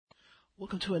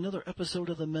Welcome to another episode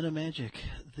of the Meta Magic,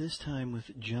 this time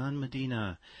with John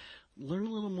Medina. Learn a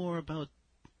little more about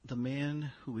the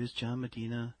man who is John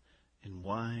Medina and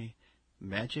why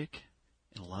magic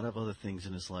and a lot of other things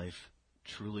in his life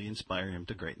truly inspire him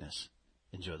to greatness.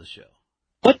 Enjoy the show.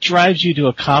 What drives you to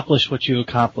accomplish what you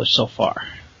accomplished so far?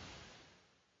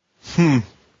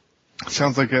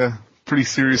 Sounds like a pretty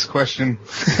serious question.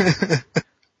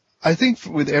 I think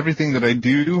with everything that I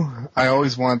do, I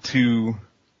always want to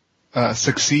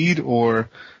succeed, or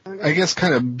I guess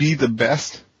kind of be the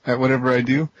best at whatever I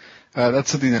do.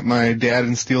 That's something that my dad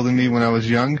instilled in me when I was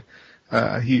young.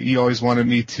 He always wanted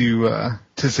me to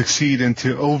succeed and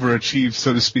to overachieve,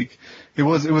 so to speak. It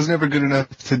was never good enough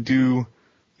to do,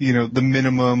 the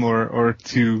minimum or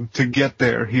to get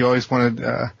there. He always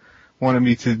wanted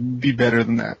me to be better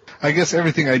than that. I guess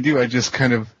everything I do, I just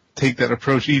kind of take that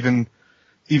approach, even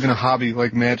a hobby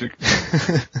like magic.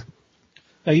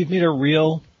 Now, you've made a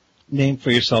real name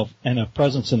for yourself and a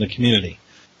presence in the community.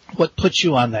 What puts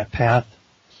you on that path?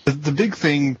 The big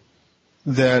thing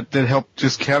that helped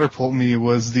just catapult me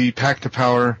was the Pack to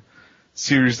Power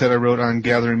series that I wrote on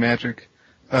gathering magic.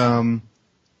 And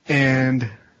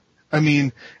I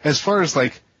mean, as far as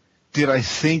did I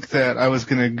think that I was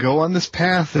going to go on this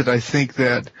path? Did I think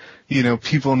that,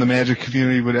 people in the magic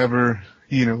community would ever,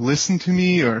 listen to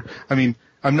me? Or, I mean,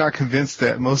 I'm not convinced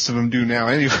that most of them do now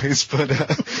anyways, but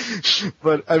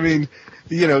I mean,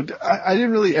 I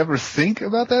didn't really ever think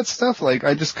about that stuff.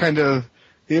 I just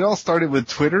it all started with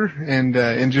Twitter and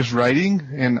just writing,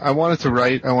 and I wanted to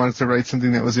write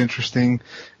something that was interesting,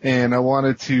 and I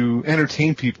wanted to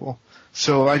entertain people.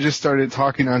 So I just started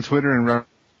talking on Twitter, and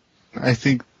I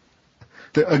think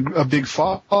a big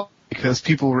fall because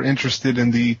people were interested in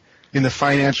the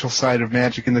financial side of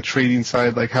magic, in the trading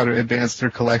side, like how to advance their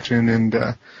collection and,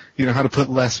 how to put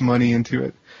less money into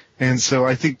it. And so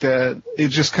I think that it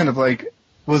just kind of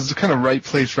was the kind of right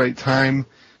place, right time.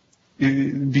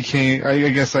 It became, I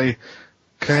guess I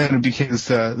kind of became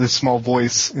this small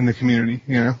voice in the community,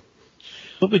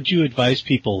 What would you advise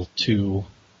people to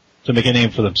make a name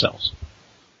for themselves?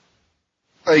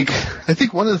 I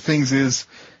think one of the things is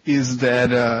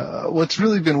that, what's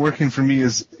really been working for me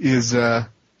is to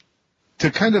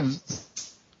kind of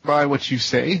buy what you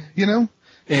say,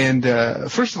 and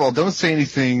first of all, don't say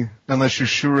anything unless you're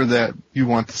sure that you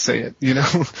want to say it,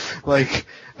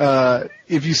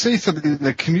 if you say something,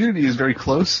 the community is very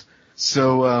close,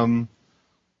 so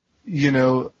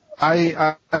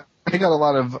I got a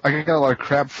lot of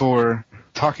crap for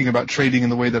talking about trading in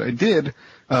the way that I did,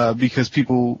 because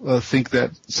people think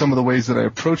that some of the ways that I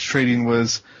approached trading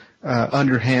was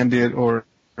underhanded or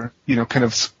kind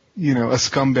of a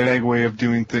scumbag way of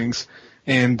doing things.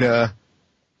 And,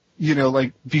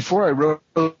 before I wrote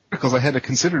articles, I had to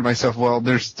consider myself, well,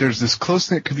 there's this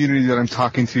close-knit community that I'm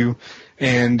talking to,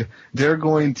 and they're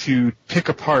going to pick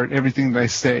apart everything that I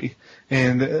say.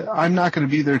 And I'm not going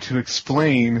to be there to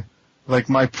explain,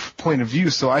 my point of view,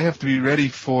 so I have to be ready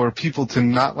for people to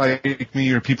not like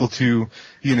me or people to,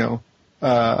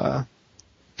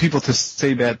 people to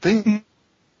say bad things.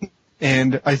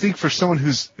 And I think for someone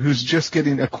who's just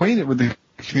getting acquainted with the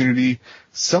community,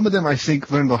 some of them I think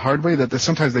learn the hard way that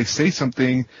sometimes they say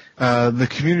something, the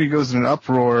community goes in an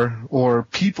uproar, or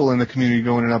people in the community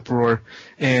go in an uproar,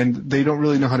 and they don't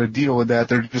really know how to deal with that.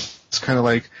 They're just kind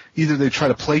of either they try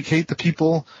to placate the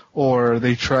people, or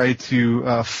they try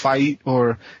to fight,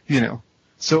 or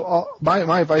So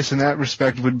my advice in that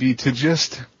respect would be to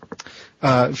just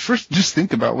first, just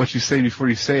think about what you say before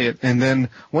you say it, and then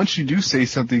once you do say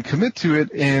something, commit to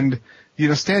it, and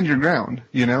stand your ground.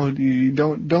 You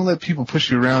don't let people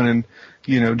push you around, and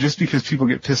just because people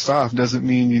get pissed off doesn't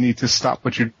mean you need to stop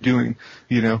what you're doing.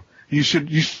 You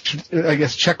should I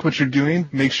guess check what you're doing,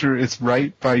 make sure it's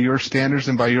right by your standards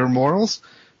and by your morals,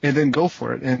 and then go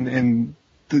for it, and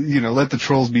let the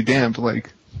trolls be damned. It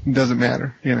doesn't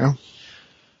matter.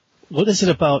 What is it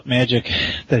about magic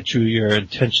that your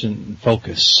attention and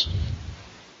focus?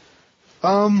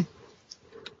 I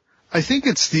think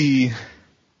it's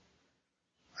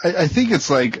I think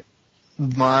it's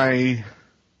my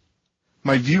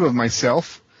view of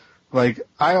myself. I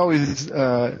always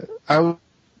looked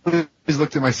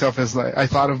at myself as I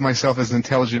thought of myself as an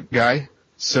intelligent guy.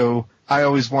 So I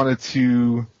always wanted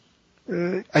to,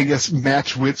 I guess,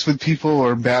 match wits with people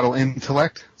or battle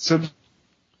intellect. So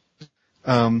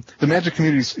the magic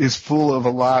community is full of a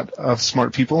lot of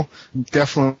smart people,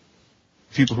 definitely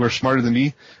people who are smarter than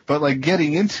me. But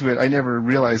getting into it, I never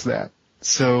realized that.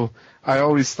 So I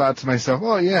always thought to myself,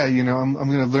 oh yeah, I'm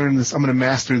going to learn this, I'm going to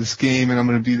master this game, and I'm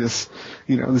going to be this,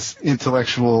 this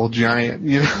intellectual giant,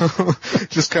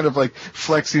 just kind of like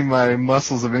flexing my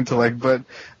muscles of intellect. But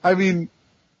I mean,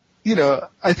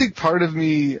 I think part of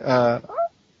me,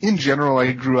 in general,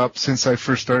 I grew up since I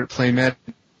first started playing Magic.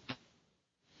 It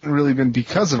hasn't really been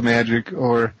because of Magic,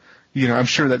 or, I'm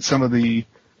sure that some of the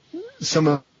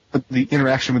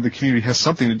interaction with the community has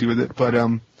something to do with it, but,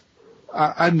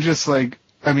 I'm just like,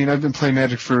 I've been playing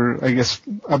Magic for, I guess,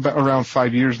 about around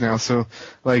 5 years now. So,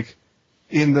 like,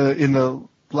 in the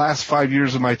last 5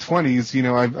 years of my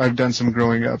 20s, I've done some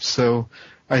growing up. So,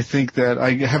 I think that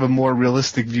I have a more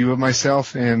realistic view of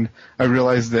myself, and I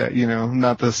realize that, I'm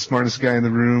not the smartest guy in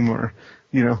the room, or,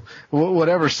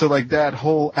 whatever. So, like, that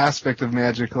whole aspect of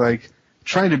Magic, like,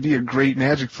 trying to be a great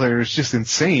Magic player is just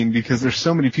insane, because there's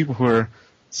so many people who are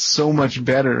so much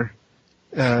better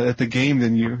at the game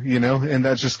than you, and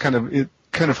that just kind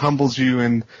of humbles you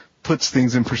and puts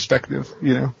things in perspective,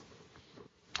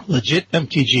 Legit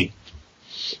MTG.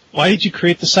 Why did you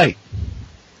create the site?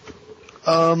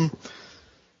 I've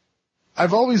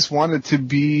always wanted to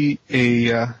be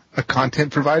a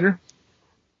content provider.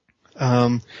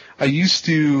 I used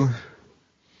to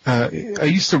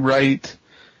write,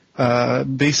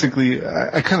 basically,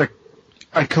 I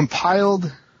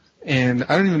compiled, and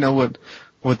I don't even know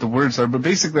what the words are, but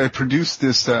basically I produced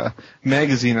this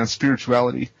magazine on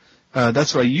spirituality.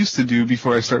 That's what I used to do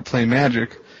before I started playing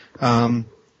Magic. And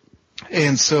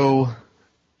so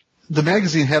the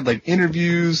magazine had like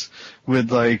interviews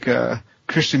with like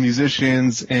Christian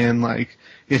musicians, and like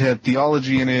it had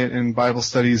theology in it and Bible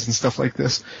studies and stuff like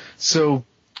this. So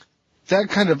that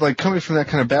kind of like coming from that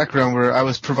kind of background where I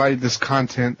was providing this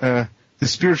content,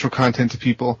 this spiritual content to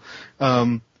people,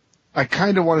 I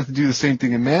kind of wanted to do the same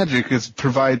thing in Magic, is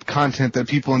provide content that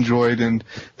people enjoyed and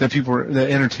that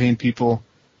entertained people.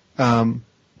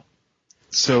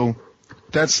 So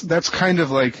that's kind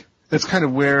of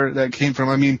where that came from.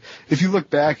 I mean, if you look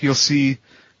back, you'll see,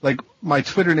 like, my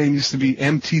Twitter name used to be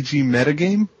MTG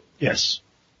Metagame. Yes.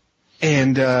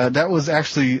 And that was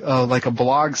actually like a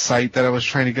blog site that I was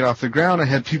trying to get off the ground. I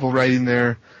had people writing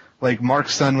there, like Mark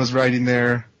Sun was writing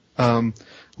there.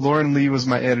 Lauren Lee was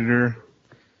my editor.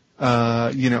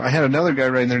 I had another guy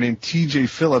writing there named TJ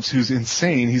Phillips, who's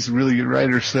insane. He's a really good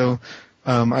writer. So,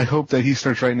 I hope that he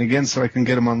starts writing again so I can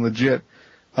get him on legit.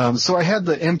 So I had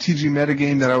the MTG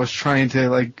metagame that I was trying to,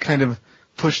 like, kind of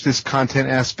push this content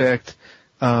aspect.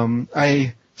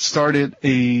 I started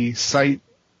a site,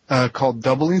 called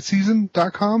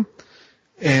doublingseason.com.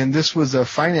 And this was a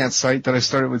finance site that I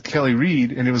started with Kelly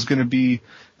Reed, and it was going to be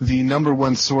the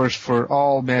 #1 source for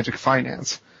all Magic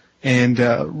finance.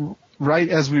 And, right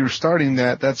as we were starting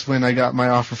that's when I got my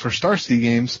offer for Star City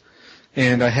Games,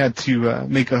 and I had to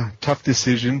make a tough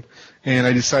decision, and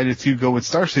I decided to go with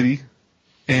Star City,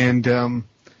 and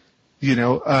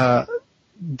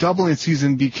Doubling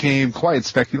Season became Quiet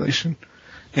Speculation,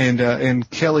 and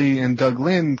Kelly and Doug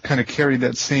Lynn kind of carried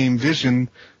that same vision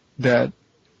that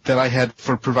I had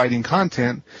for providing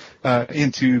content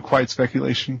into Quiet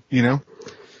Speculation,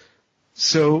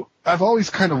 So I've always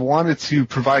kind of wanted to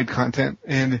provide content,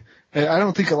 and I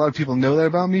don't think a lot of people know that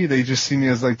about me. They just see me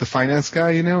as like the finance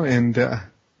guy, and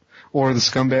or the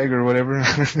scumbag or whatever,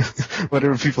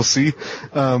 whatever people see.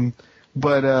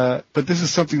 But this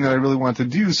is something that I really want to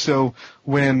do. So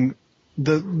when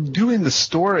doing the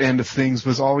store end of things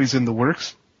was always in the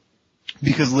works,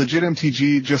 because Legit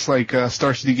MTG, just like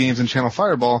Star City Games and Channel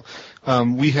Fireball,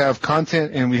 we have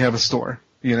content and we have a store,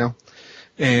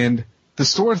 and the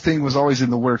store thing was always in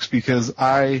the works because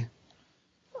I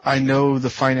know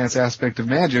the finance aspect of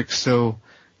Magic, so,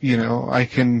 I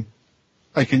can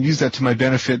use that to my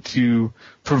benefit to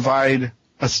provide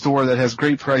a store that has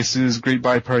great prices, great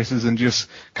buy prices, and just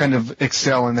kind of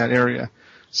excel in that area.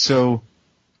 So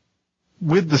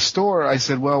with the store, I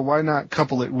said, well, why not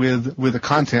couple it with a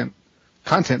content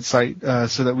site,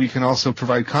 so that we can also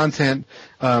provide content.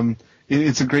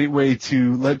 It's a great way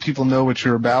to let people know what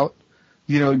you're about.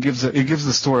 It gives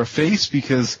the store a face,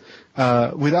 because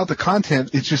without the content,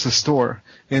 it's just a store.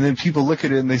 And then people look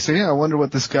at it and they say, yeah, I wonder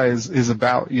what this guy is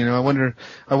about. I wonder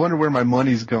where my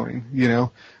money's going,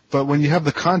 But when you have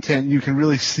the content, you can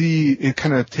really see, it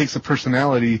kind of takes the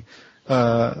personality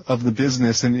of the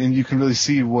business, and you can really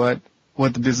see what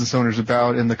the business owner's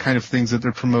about and the kind of things that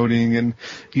they're promoting, and,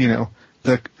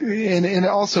 and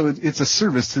also it's a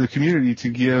service to the community to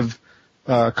give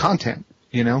content,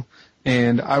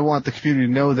 And I want the community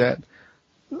to know that,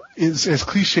 as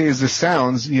cliche as this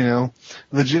sounds,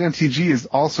 Legit MTG is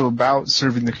also about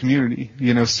serving the community,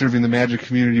 serving the Magic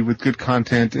community with good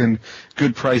content and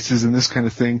good prices and this kind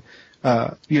of thing.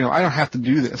 I don't have to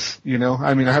do this,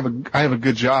 I mean, I have a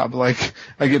good job. Like,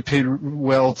 I get paid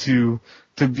well to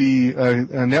be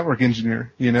a network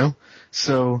engineer,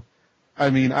 So, I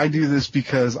mean, I do this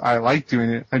because I like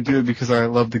doing it. I do it because I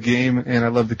love the game and I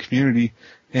love the community.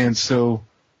 And so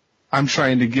I'm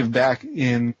trying to give back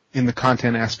in the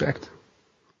content aspect.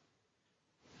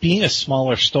 Being a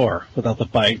smaller store without the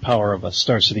buying power of a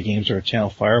Star City Games or a Channel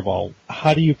Fireball,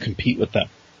 how do you compete with them?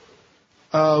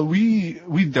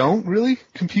 We don't really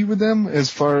compete with them as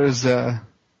far as, I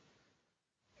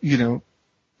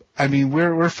mean,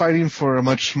 we're fighting for a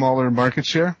much smaller market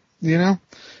share,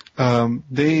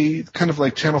 They kind of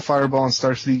like Channel Fireball and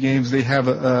Star City Games, they have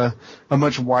a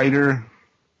much wider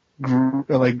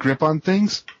grip on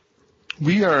things.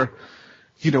 We are,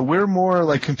 we're more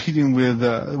like competing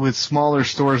with smaller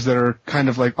stores that are kind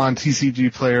of like on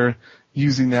TCG Player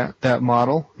using that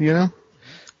model,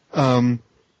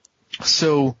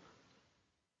 So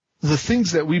the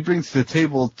things that we bring to the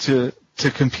table to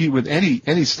compete with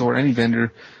any store, any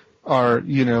vendor are,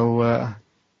 we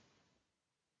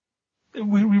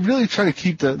really try to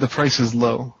keep the prices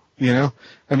low, I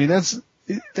mean, that's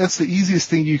the easiest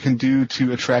thing you can do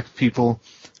to attract people.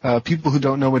 People who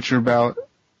don't know what you're about,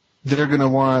 they're going to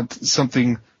want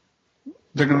something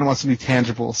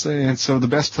tangible. And so the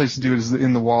best place to do it is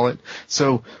in the wallet.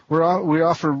 So we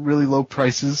offer really low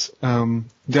prices,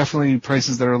 definitely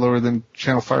prices that are lower than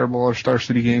Channel Fireball or Star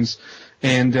City Games.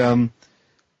 And,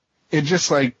 it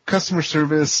just like customer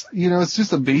service, it's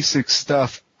just the basic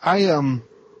stuff.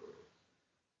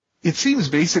 It seems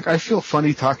basic. I feel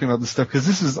funny talking about this stuff because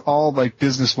this is all like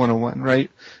business 101,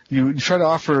 right? You try to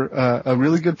offer a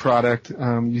really good product.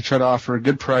 You try to offer a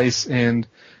good price, and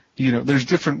there's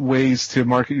different ways to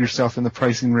market yourself in the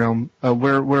pricing realm.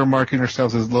 We're marketing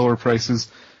ourselves as lower prices,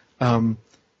 and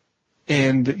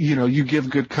you give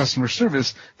good customer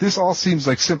service. This all seems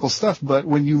like simple stuff, but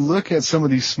when you look at some of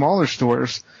these smaller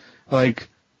stores, like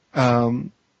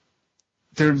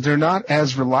they're not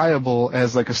as reliable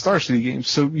as like a Star City Games.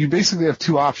 So you basically have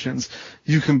two options.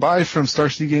 You can buy from Star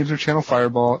City Games or Channel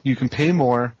Fireball. You can pay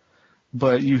more,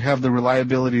 but you have the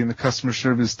reliability and the customer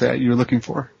service that you're looking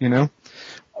for,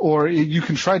 Or you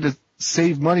can try to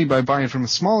save money by buying from a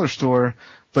smaller store,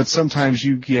 but sometimes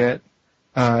you get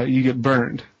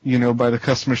burned, by the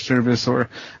customer service. Or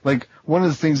like one of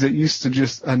the things that used to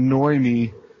just annoy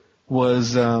me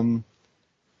was,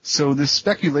 so this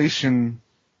speculation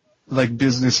like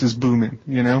business is booming,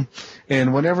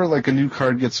 and whenever like a new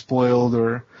card gets spoiled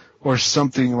or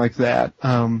something like that,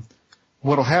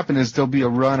 what'll happen is there'll be a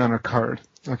run on a card.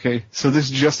 Okay. So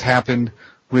this just happened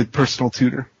with Personal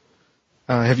Tutor.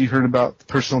 Have you heard about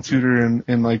Personal Tutor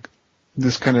and like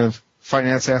this kind of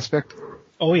finance aspect?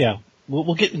 Oh yeah.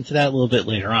 We'll get into that a little bit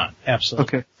later on.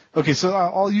 Absolutely. Okay. So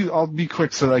I'll be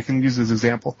quick so that I can use this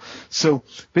example. So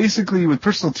basically with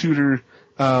Personal Tutor,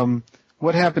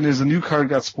 what happened is a new card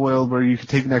got spoiled where you could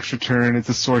take an extra turn. It's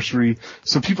a sorcery.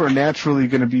 So people are naturally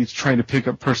going to be trying to pick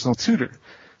up Personal Tutor.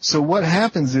 So what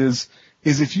happens is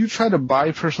if you try to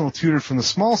buy Personal Tutor from the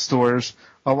small stores,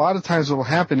 a lot of times what will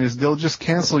happen is they'll just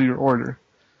cancel your order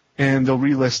and they'll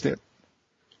relist it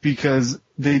because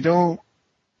they don't,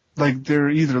 like, they're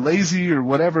either lazy or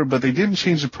whatever, but they didn't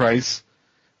change the price.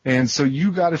 And so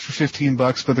you got it for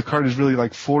 $15, but the card is really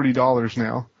like $40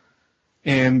 now.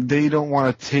 And they don't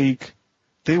want to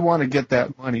they want to get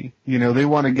that money, they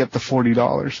want to get the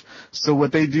 $40. So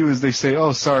what they do is they say,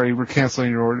 oh, sorry, we're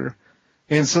canceling your order.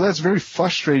 And so that's very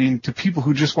frustrating to people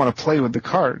who just want to play with the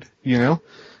card,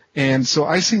 And so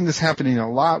I've seen this happening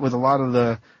a lot with a lot of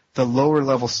the lower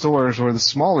level stores or the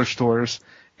smaller stores.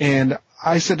 And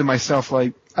I said to myself,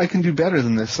 like, I can do better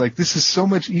than this. Like, this is so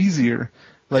much easier.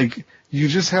 Like, you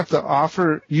just have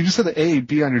to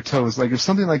be on your toes. Like, if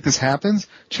something like this happens,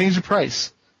 change the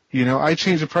price. I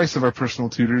changed the price of our Personal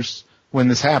Tutors when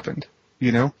this happened,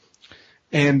 And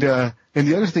the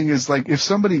other thing is, like, if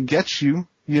somebody gets you,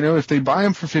 if they buy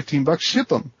them for $15, ship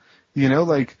them,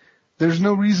 like, there's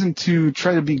no reason to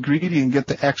try to be greedy and get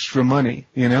the extra money,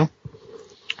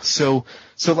 So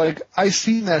like, I've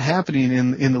seen that happening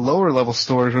in the lower level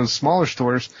stores or the smaller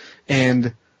stores,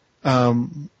 and,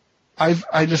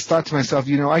 I just thought to myself,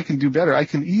 I can do better. I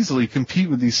can easily compete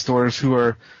with these stores who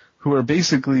are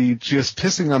basically just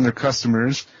pissing on their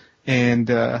customers, and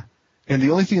the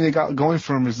only thing they got going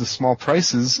for them is the small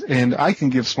prices, and I can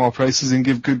give small prices and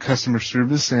give good customer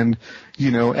service and,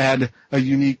 add a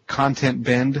unique content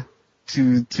bend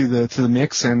to the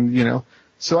mix, and,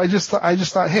 so I just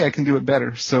thought, hey, I can do it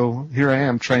better. So here I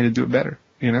am trying to do it better,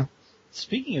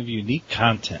 Speaking of unique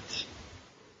content,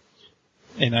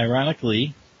 and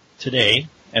ironically, today,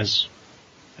 as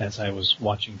I was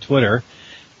watching Twitter,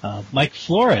 Mike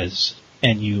Flores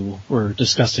and you were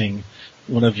discussing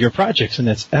one of your projects, and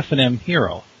that's F&M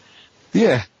Hero.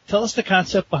 Yeah. Tell us the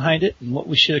concept behind it and what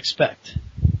we should expect.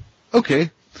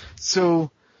 Okay.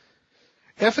 So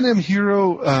F&M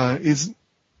Hero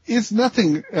is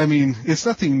nothing, I mean, it's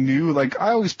nothing new. Like,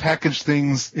 I always package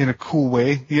things in a cool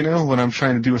way, you know, when I'm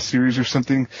trying to do a series or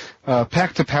something.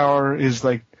 Pack to Power is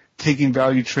like taking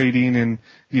value trading and,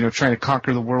 you know, trying to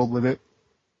conquer the world with it.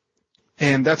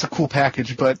 And that's a cool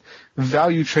package, but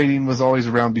value trading was always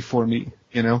around before me,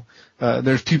 you know.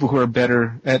 There's people who are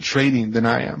better at trading than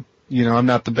I am. You know, I'm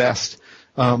not the best.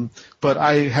 But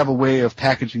I have a way of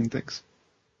packaging things.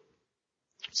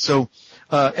 So,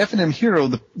 F&M Hero,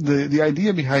 the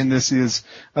idea behind this is,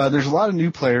 there's a lot of new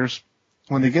players.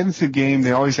 When they get into the game,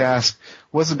 they always ask,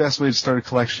 what's the best way to start a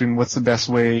collection? What's the best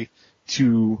way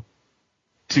to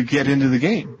get into the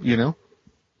game, you know?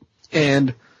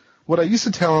 And what I used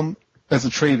to tell them as a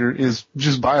trader is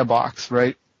just buy a box,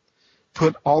 right?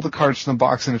 Put all the cards in the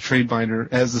box in a trade binder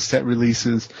as the set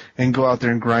releases and go out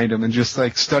there and grind them and just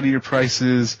like study your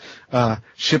prices,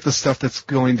 ship the stuff that's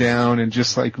going down and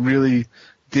just like really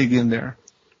dig in there.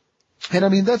 And I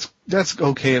mean, that's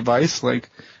okay advice. Like,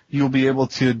 you'll be able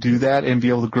to do that and be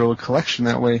able to grow a collection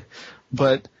that way.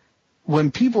 But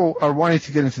when people are wanting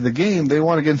to get into the game, they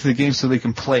want to get into the game so they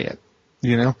can play it.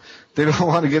 You know, they don't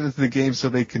want to get into the game so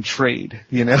they can trade,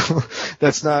 you know.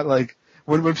 That's not like,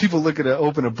 when people look at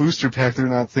open a booster pack, they're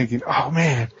not thinking, oh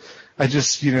man, I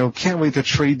just, you know, can't wait to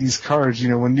trade these cards. You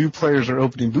know, when new players are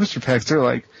opening booster packs, they're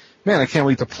like, man, I can't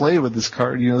wait to play with this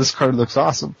card. You know, this card looks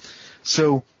awesome.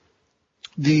 So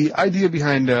the idea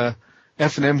behind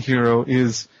F&M Hero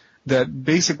is that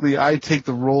basically I take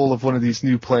the role of one of these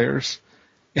new players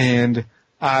and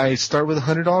I start with a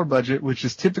 $100 budget, which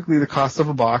is typically the cost of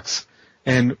a box.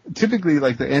 And typically,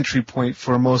 like, the entry point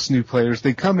for most new players,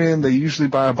 they come in, they usually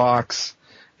buy a box,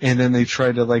 and then they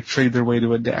try to, like, trade their way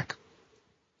to a deck.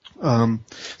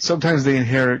 Sometimes they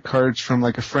inherit cards from,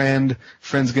 like, a friend's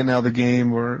getting out of the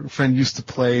game, or a friend used to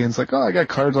play, and it's like, oh, I got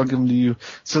cards, I'll give them to you.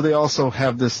 So they also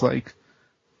have this, like,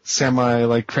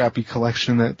 like, crappy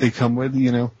collection that they come with,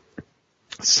 you know.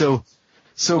 So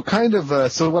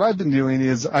what I've been doing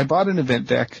is I bought an event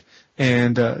deck,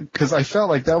 and because I felt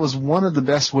like that was one of the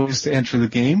best ways to enter the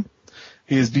game,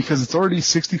 is because it's already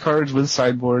 60 cards with a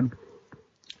sideboard,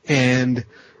 and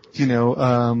you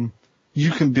know,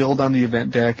 you can build on the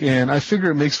event deck, and I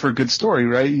figure it makes for a good story,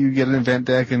 right? You get an event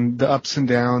deck and the ups and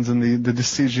downs and the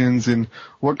decisions and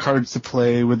what cards to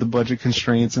play with the budget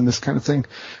constraints and this kind of thing.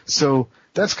 So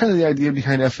that's kind of the idea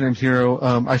behind F&M Hero.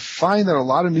 I find that a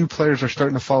lot of new players are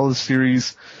starting to follow the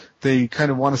series. They kind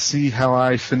of want to see how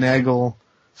I finagle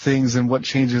things and what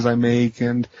changes I make,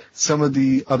 and some of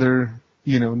the other,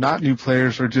 you know, not new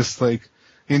players are just like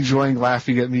enjoying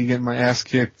laughing at me getting my ass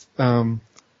kicked.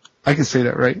 I can say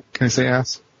that, right? Can I say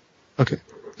ass? Okay.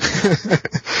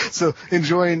 So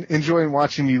enjoying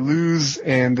watching me lose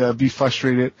and be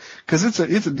frustrated, because it's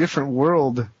a different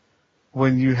world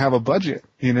when you have a budget,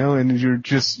 you know, and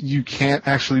you can't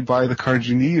actually buy the cards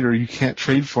you need, or you can't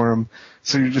trade for them,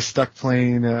 so you're just stuck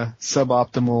playing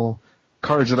suboptimal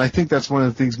cards. And I think that's one of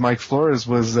the things Mike Flores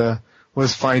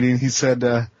was finding. He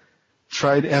said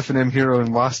tried F&M Hero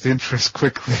and lost interest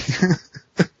quickly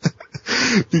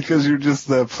because you're just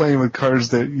playing with cards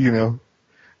that, you know,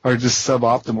 are just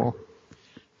suboptimal.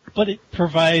 But it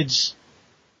provides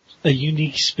a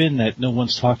unique spin that no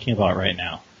one's talking about right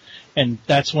now. And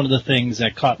that's one of the things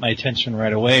that caught my attention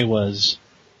right away was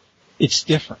it's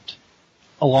different.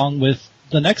 Along with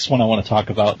the next one I want to talk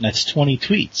about, and that's 20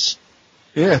 tweets.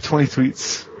 Yeah, 20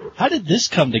 tweets. How did this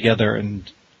come together?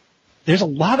 And there's a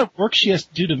lot of work she has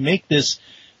to do to make this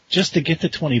just to get to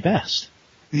 20 best.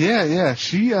 Yeah.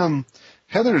 She,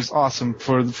 Heather's awesome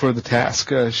for the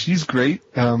task. She's great.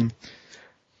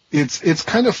 It's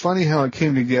kind of funny how it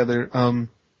came together.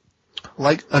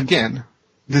 Like, again,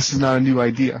 this is not a new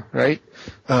idea, right?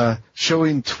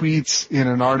 Showing tweets in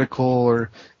an article or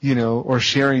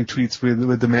sharing tweets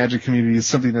with the Magic community is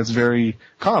something that's very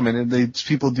common. And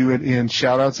people do it in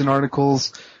shout-outs in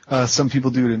articles. Some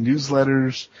people do it in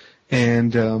newsletters.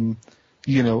 And,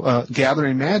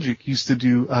 Gathering Magic used to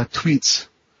do tweets,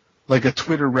 like a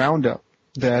Twitter roundup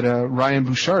that Ryan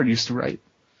Bouchard used to write.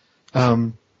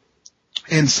 And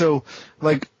so,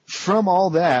 like, from all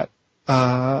that,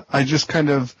 I just kind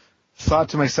of thought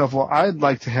to myself, well, I'd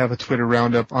like to have a Twitter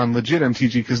roundup on legit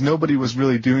MTG, because nobody was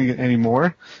really doing it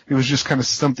anymore. It was just kind of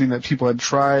something that people had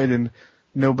tried and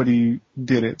nobody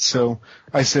did it. So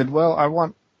I said, well, I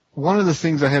want one of the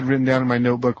things I had written down in my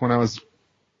notebook when I was,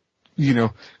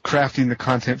 crafting the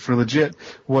content for legit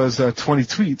was 20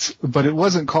 tweets, but it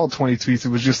wasn't called 20 tweets. It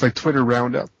was just like Twitter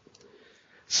roundup.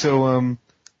 So,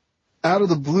 out of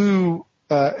the blue,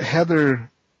 Heather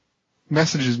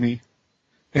messages me,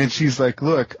 and she's like,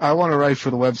 look, I want to write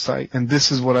for the website, and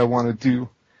this is what I want to do.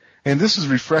 And this is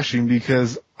refreshing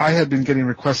because I had been getting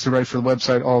requests to write for the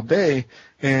website all day,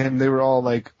 and they were all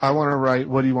like, I want to write,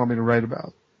 what do you want me to write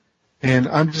about? And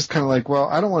I'm just kind of like, well,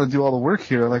 I don't want to do all the work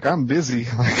here. Like, I'm busy.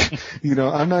 Like,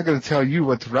 I'm not going to tell you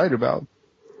what to write about.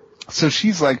 So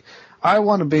she's like, I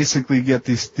want to basically get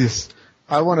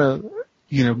I want to,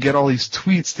 get all these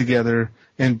tweets together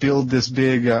and build this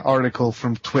big article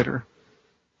from Twitter.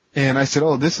 And I said,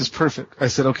 oh, this is perfect. I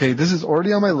said, okay, this is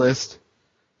already on my list.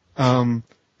 And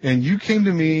you came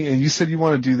to me and you said you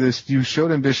want to do this. You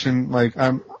showed ambition. Like,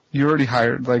 you're already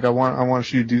hired. Like, I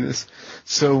want you to do this.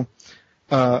 So,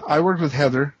 I worked with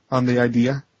Heather on the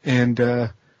idea, and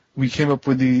we came up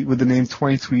with the name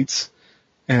 20 Tweets.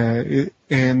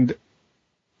 And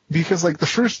because like the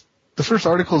first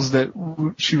articles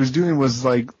that she was doing was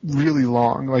like really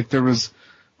long. Like, there was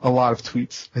a lot of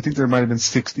tweets. I think there might have been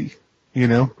 60,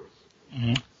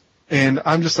 Mm-hmm. And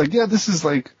I'm just like, yeah, this is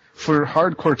like for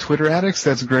hardcore Twitter addicts,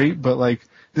 that's great, but like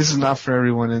this is not for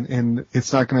everyone, and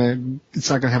it's not gonna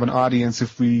have an audience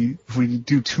if we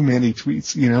do too many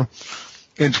tweets,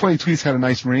 And 20 tweets had a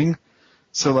nice ring,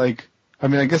 so like, I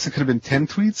mean, I guess it could have been 10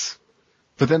 tweets,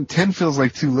 but then 10 feels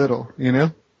like too little,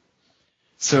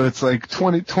 So it's like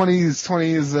 20 is,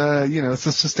 it's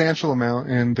a substantial amount,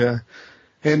 and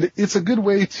it's a good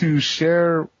way to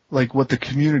share like what the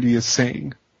community is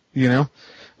saying,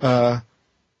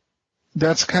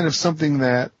 That's kind of something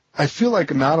that I feel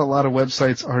like not a lot of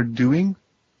websites are doing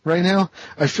right now.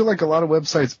 I feel like a lot of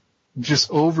websites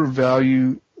just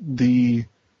overvalue the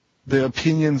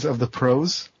opinions of the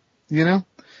pros,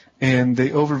 and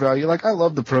they overvalue, like, I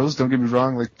love the pros, don't get me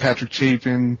wrong, like Patrick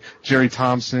Chapin, Jerry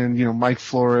Thompson, Mike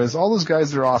Flores, all those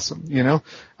guys are awesome,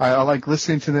 I like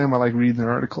listening to them, I like reading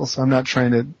their articles, I'm not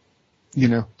trying to,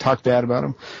 talk bad about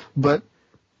them, but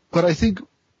I think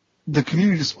the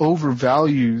community just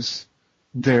overvalues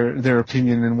their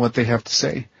opinion and what they have to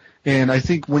say. And I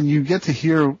think when you get to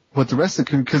hear what the rest of the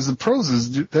community, because the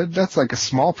pros that's like a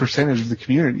small percentage of the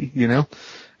community,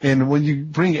 And when you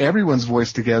bring everyone's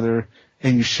voice together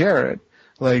and you share it,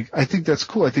 like, I think that's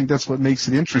cool. I think that's what makes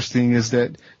it interesting, is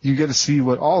that you get to see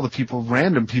what all the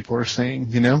random people are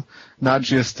saying, not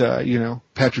just,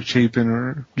 Patrick Chapin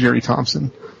or Jerry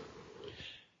Thompson.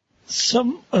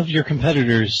 Some of your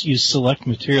competitors use select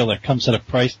material that comes at a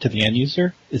price to the end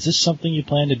user. Is this something you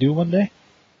plan to do one day?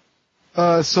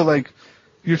 So like,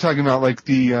 you're talking about like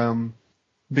the,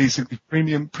 basically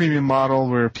premium model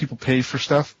where people pay for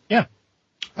stuff? Yeah.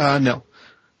 No.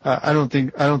 I don't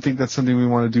think that's something we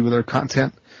want to do with our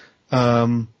content.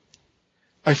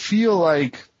 I feel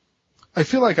like I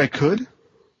could,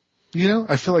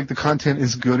 I feel like the content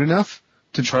is good enough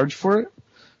to charge for it.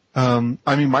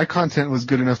 I mean, my content was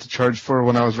good enough to charge for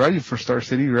when I was writing for Star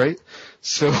City, right?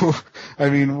 So, I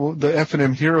mean, the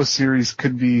F&M Hero series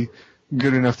could be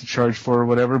good enough to charge for or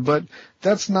whatever, but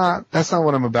that's not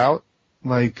what I'm about.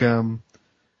 Like,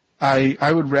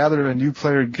 I would rather a new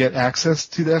player get access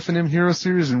to the F&M Hero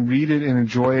series and read it and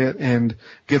enjoy it and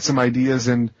get some ideas,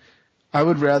 and I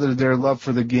would rather their love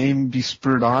for the game be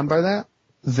spurred on by that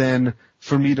than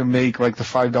for me to make like the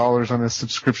 $5 on a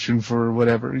subscription for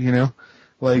whatever,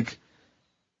 Like,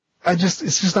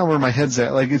 it's just not where my head's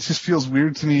at. Like, it just feels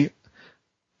weird to me.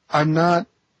 I'm not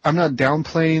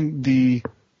downplaying the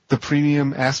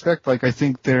premium aspect. Like, I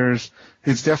think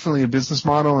it's definitely a business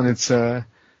model, and it's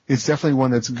definitely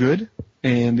one that's good,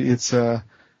 and it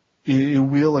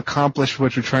will accomplish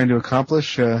what you're trying to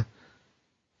accomplish,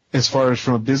 as far as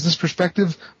from a business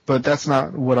perspective, but that's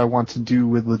not what I want to do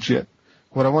with Legit.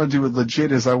 What I want to do with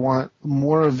Legit is I want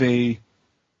the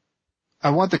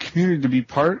community to be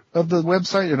part of the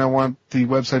website, and I want the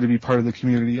website to be part of the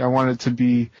community. I want it to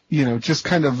be, just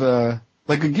kind of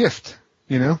like a gift,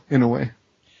 in a way.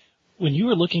 When you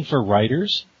were looking for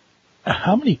writers,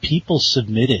 how many people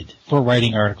submitted for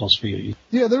writing articles for you?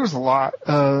 Yeah, there was a lot.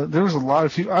 There was a lot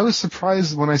of people. I was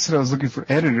surprised when I said I was looking for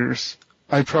editors.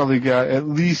 I probably got at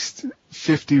least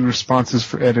 50 responses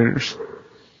for editors.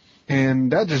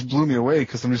 And that just blew me away,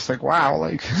 because I'm just like, wow,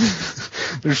 like,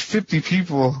 there's 50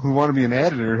 people who want to be an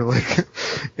editor, like,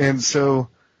 and so,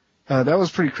 that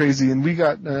was pretty crazy, and we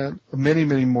got, many,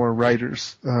 many more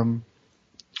writers. And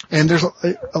there's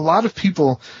a lot of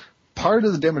people, part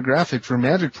of the demographic for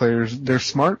Magic players, they're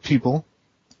smart people,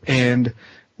 and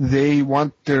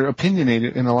they're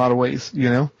opinionated in a lot of ways,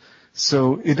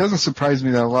 So it doesn't surprise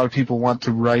me that a lot of people want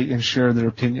to write and share their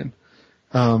opinion.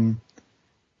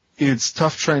 It's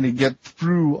tough trying to get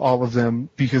through all of them,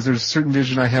 because there's a certain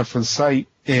vision I have for the site,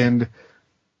 and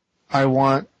I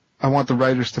want I want the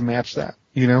writers to match that,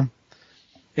 you know?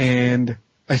 And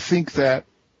I think that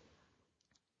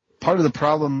part of the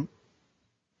problem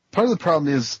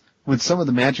is with some of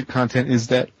the magic content is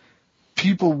that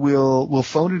people will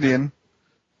phone it in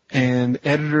and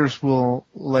editors will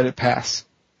let it pass.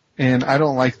 And I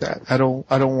don't like that. I don't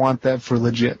want that for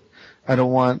legit. I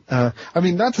don't want,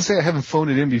 not to say I haven't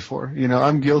phoned it in before, you know,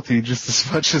 I'm guilty just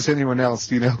as much as anyone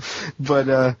else, you know,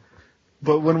 but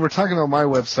when we're talking about my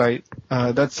website,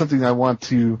 that's something I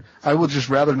will just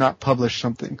rather not publish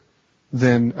something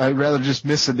than, I'd rather just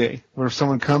miss a day where if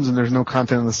someone comes and there's no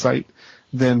content on the site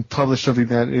than publish something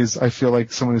that is, I feel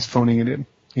like someone is phoning it in,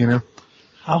 you know?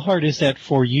 How hard is that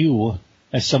for you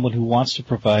as someone who wants to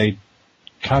provide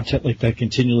content like that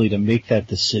continually to make that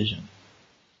decision?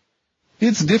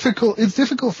 It's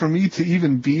difficult for me to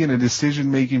even be in a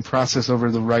decision-making process over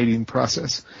the writing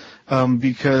process,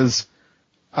 because,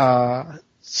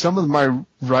 some of my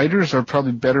writers are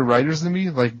probably better writers than me,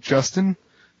 like Justin.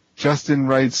 Justin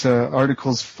writes,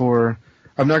 articles for,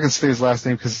 I'm not going to say his last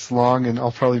name because it's long and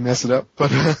I'll probably mess it up, but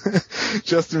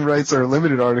Justin writes our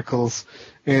limited articles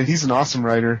and he's an awesome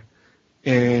writer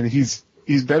and he's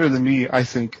better than me, I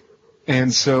think.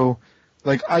 And so,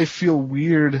 like, I feel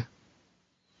weird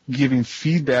giving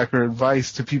feedback or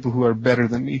advice to people who are better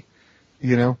than me,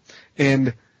 you know?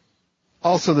 And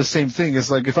also the same thing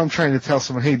is like if I'm trying to tell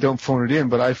someone, hey, don't phone it in,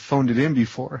 but I've phoned it in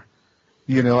before,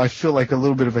 you know, I feel like a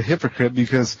little bit of a hypocrite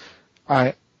because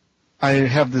I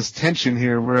have this tension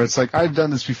here where it's like I've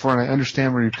done this before and I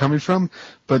understand where you're coming from,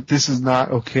 but this is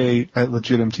not okay at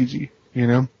legit MTG, you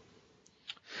know?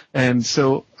 And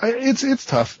so it's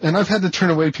tough. And I've had to turn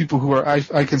away people who are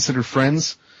I consider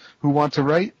friends who want to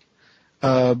write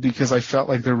because I felt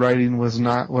like their writing was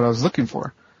not what I was looking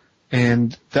for.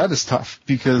 And that is tough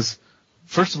because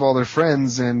first of all, they're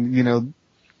friends and, you know,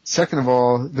 second of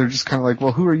all, they're just kind of like,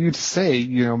 well, who are you to say,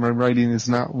 you know, my writing is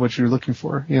not what you're looking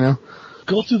for, you know?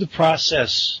 Go through the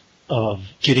process of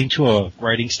getting to a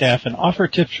writing staff and offer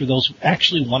tips for those who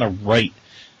actually want to write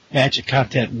magic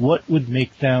content. What would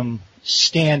make them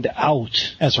stand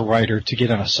out as a writer to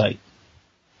get on a site?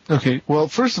 Okay, well,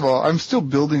 first of all, I'm still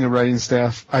building a writing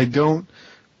staff. I don't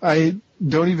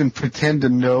even pretend to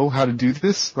know how to do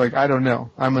this. Like, I don't know.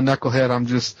 I'm a knucklehead. I'm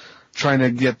just trying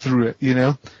to get through it, you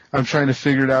know? I'm trying to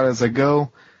figure it out as I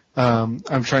go.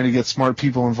 I'm trying to get smart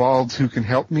people involved who can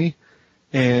help me.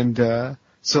 And,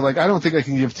 so like, I don't think I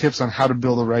can give tips on how to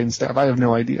build a writing staff. I have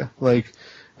no idea. Like,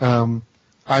 I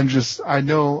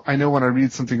know when I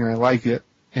read something and I like it.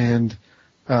 And,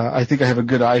 I think I have a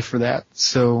good eye for that.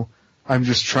 So I'm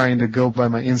just trying to go by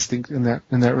my instinct in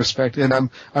that respect. And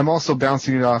I'm also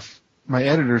bouncing it off my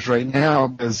editors right now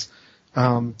because,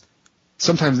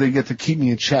 sometimes they get to keep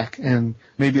me in check and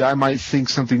maybe I might think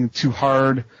something too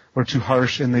hard or too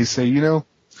harsh and they say, you know,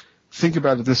 think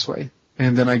about it this way.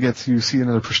 And then I get to see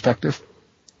another perspective.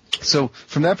 So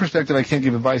from that perspective, I can't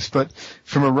give advice, but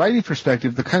from a writing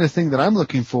perspective, the kind of thing that I'm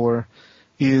looking for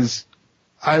is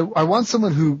I want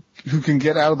someone who can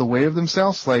get out of the way of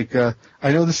themselves. Like, I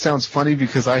know this sounds funny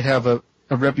because I have a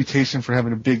reputation for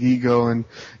having a big ego and,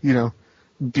 you know,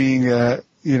 being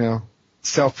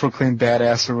self-proclaimed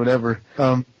badass or whatever.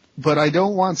 But I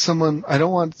don't want someone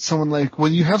like,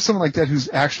 when you have someone like that who's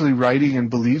actually writing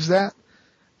and believes that,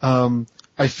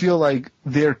 I feel like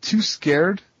they're too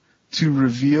scared to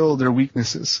reveal their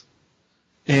weaknesses.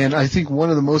 And I think one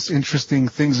of the most interesting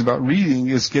things about reading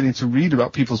is getting to read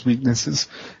about people's weaknesses.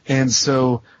 And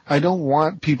so I don't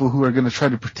want people who are going to try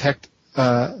to protect,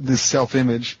 this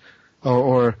self-image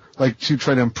or like to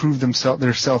try to improve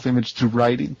their self-image through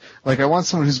writing. Like I want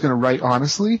someone who's going to write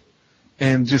honestly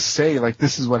and just say like,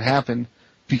 this is what happened,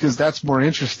 because that's more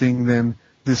interesting than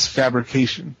this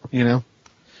fabrication, you know?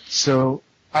 So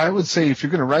I would say if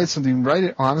you're going to write something, write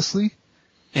it honestly.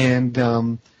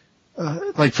 And,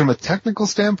 like from a technical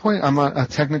standpoint, I'm not a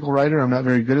technical writer. I'm not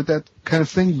very good at that kind of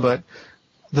thing, but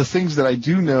the things that I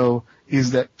do know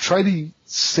is that try to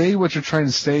say what you're trying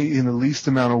to say in the least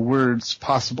amount of words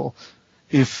possible.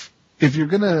 If you're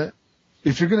gonna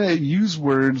use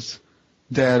words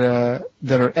that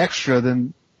are extra,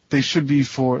 then they should be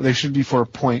for a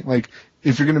point. Like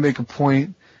if you're gonna make a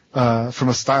point from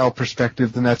a style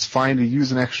perspective, then that's fine to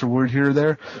use an extra word here or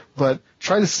there, but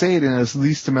try to say it in as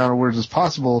least amount of words as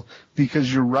possible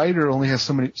because your writer only has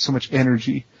so much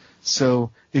energy. So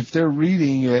if they're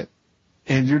reading it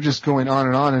and you're just going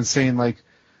on and saying like,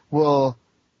 well,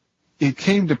 it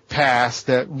came to pass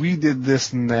that we did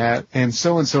this and that and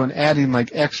so and adding like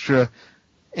extra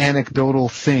anecdotal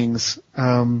things,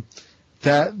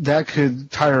 that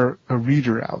could tire a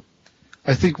reader out.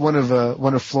 I think one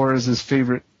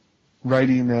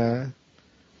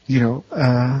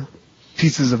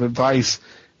pieces of advice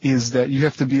is that you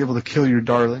have to be able to kill your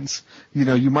darlings. You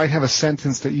know, you might have a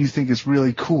sentence that you think is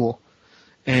really cool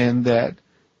and that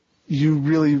you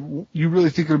really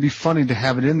think it would be funny to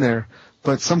have it in there,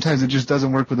 but sometimes it just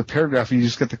doesn't work with a paragraph and you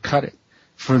just get to cut it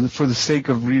for the sake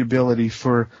of readability,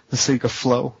 for the sake of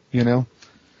flow, you know?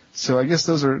 So I guess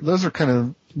those are kind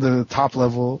of the top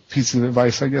level pieces of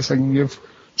advice I guess I can give.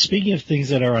 Speaking of things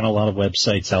that are on a lot of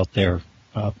websites out there,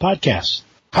 podcasts.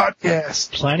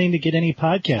 Podcasts. Planning to get any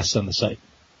podcasts on the site?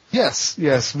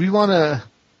 Yes. We want to.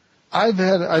 I've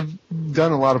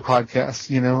done a lot of podcasts.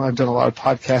 You know, I've done a lot of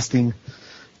podcasting,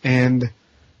 and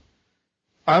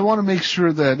I want to make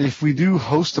sure that if we do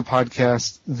host a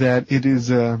podcast, that it's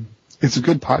a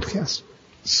good podcast.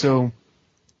 So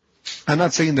I'm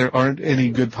not saying there aren't any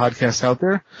good podcasts out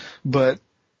there, but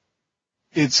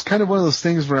it's kind of one of those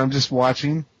things where I'm just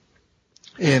watching,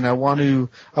 and I want to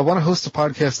host a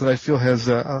podcast that I feel has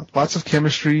lots of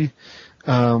chemistry,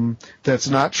 that's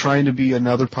not trying to be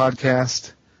another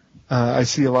podcast. I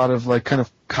see a lot of like kind of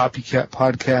copycat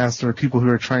podcasts or people who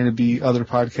are trying to be other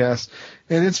podcasts,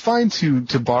 and it's fine to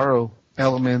borrow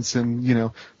elements and, you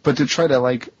know, but to try to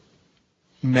like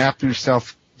map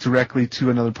yourself directly to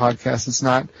another podcast, it's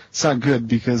not good,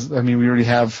 because I mean we already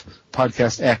have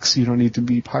podcast X. You don't need to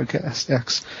be podcast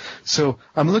X. So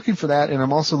I'm looking for that, and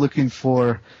I'm also looking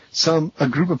for a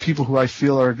group of people who I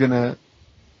feel are gonna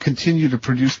continue to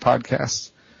produce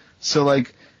podcasts. So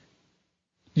like,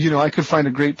 you know, I could find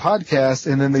a great podcast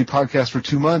and then they podcast for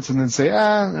 2 months and then say,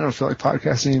 I don't feel like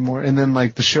podcasting anymore, and then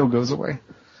like the show goes away.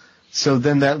 So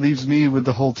then that leaves me with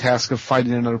the whole task of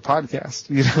finding another podcast,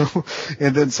 you know,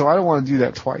 and then so I don't want to do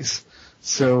that twice.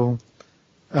 So,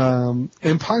 and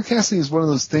podcasting is one of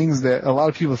those things that a lot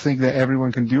of people think that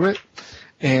everyone can do it.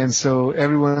 And so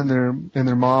everyone and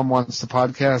their mom wants to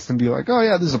podcast and be like, oh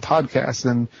yeah, this is a podcast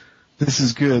and this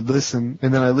is good, listen.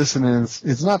 And then I listen and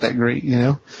it's not that great, you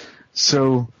know?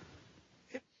 So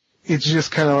it's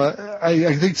just kind of,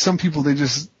 I think some people, they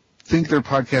just think their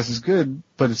podcast is good,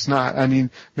 but it's not. I mean,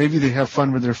 maybe they have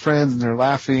fun with their friends and they're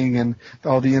laughing and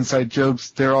all the inside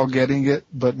jokes, they're all getting it,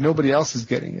 but nobody else is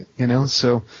getting it, you know?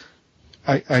 So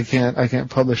I can't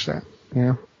publish that, you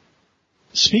know?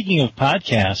 Speaking of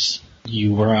podcasts,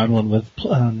 you were on one with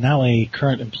now a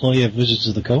current employee of Wizards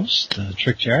of the Coast,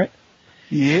 Trick Jarrett.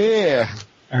 Yeah.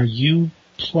 Are you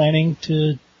planning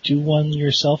to do one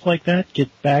yourself like that?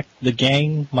 Get back the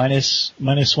gang minus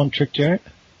one Trick Jarrett?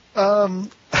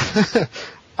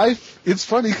 It's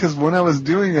funny because when I was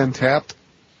doing Untapped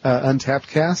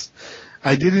Cast,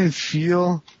 I didn't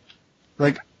feel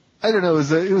like, I don't know,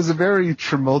 it was a very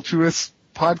tumultuous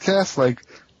podcast. Like,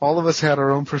 all of us had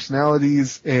our own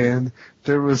personalities, and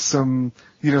there was some,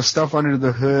 you know, stuff under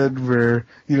the hood where,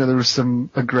 you know, there was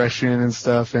some aggression and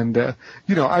stuff, and,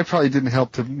 you know, I probably didn't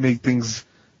help to make things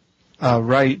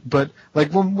right. But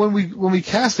like when we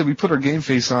casted, we put our game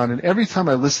face on, and every time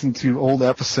I listened to old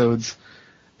episodes,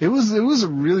 it was a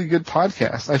really good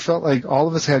podcast. I felt like all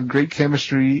of us had great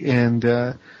chemistry, and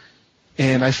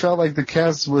I felt like the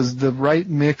cast was the right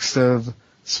mix of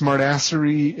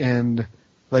smartassery and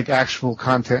like actual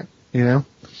content, you know?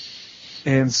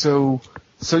 And so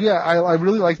yeah, I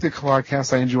really liked the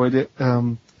podcast. I enjoyed it.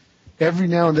 Every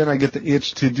now and then I get the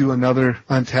itch to do another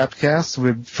Untapped cast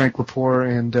with Frank Lepore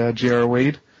and J.R.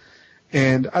 Wade.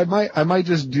 And I might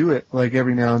just do it like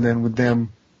every now and then with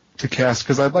them to cast,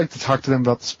 because I'd like to talk to them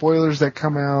about the spoilers that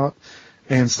come out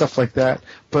and stuff like that.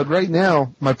 But right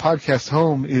now, my podcast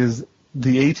home is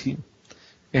the A-Team.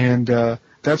 And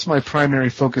that's my primary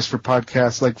focus for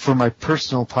podcasts, like for my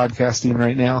personal podcasting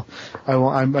right now.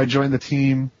 I joined the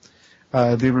team.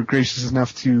 They were gracious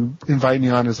enough to invite me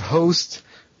on as a host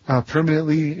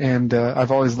permanently, and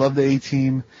I've always loved the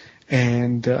A-Team,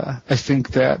 and I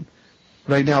think that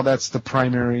right now that's the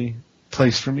primary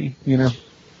place for me, you know?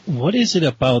 What is it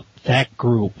about that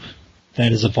group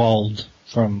that has evolved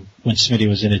from when Smitty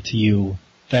was in it to you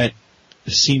that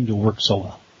seemed to work so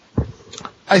well?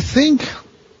 I think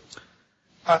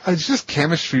it's just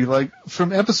chemistry. Like,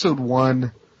 from episode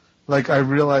 1, like, I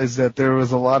realized that there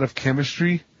was a lot of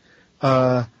chemistry.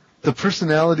 The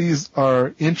personalities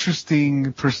are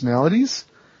interesting personalities.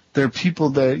 They're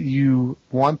people that you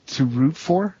want to root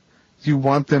for. You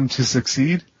want them to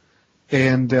succeed.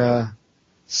 And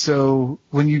so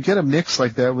when you get a mix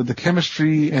like that with the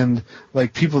chemistry and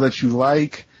like people that you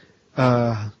like,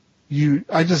 it's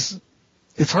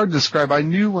hard to describe. I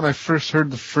knew when I first heard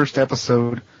the first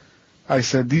episode, I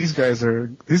said, this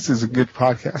is a good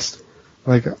podcast.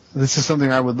 Like, this is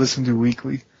something I would listen to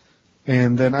weekly.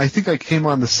 And then I think I came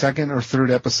on the second or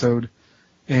third episode,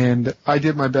 and I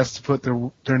did my best to put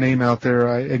their name out there.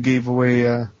 I gave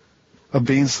away a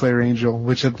Baneslayer Angel,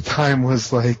 which at the time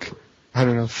was like, I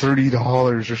don't know, $30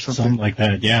 or something. Something like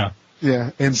that, yeah.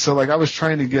 Yeah, and so like I was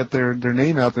trying to get their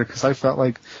name out there because I felt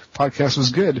like podcast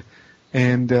was good,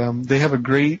 and they have a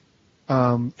great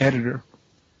editor,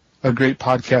 a great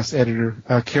podcast editor.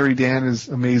 Kerry Dan is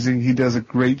amazing. He does a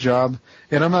great job,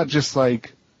 and I'm not just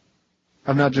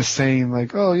saying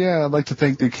like, oh yeah, I'd like to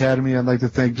thank the Academy. I'd like to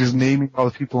thank just naming all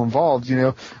the people involved. You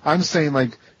know, I'm saying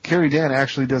like Kerry Dan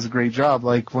actually does a great job.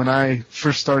 Like when I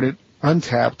first started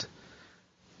Untapped,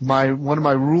 one of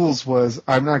my rules was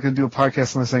I'm not going to do a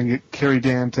podcast unless I can get Kerry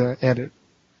Dan to edit.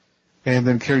 And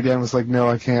then Kerry Dan was like, no,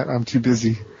 I can't. I'm too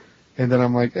busy. And then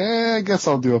I'm like, I guess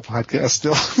I'll do a podcast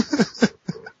still.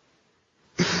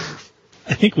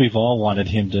 I think we've all wanted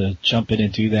him to jump in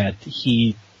and do that.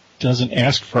 He doesn't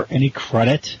ask for any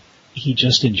credit. He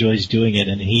just enjoys doing it,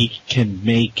 and he can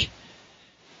make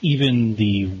even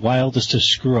the wildest of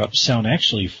screw-ups sound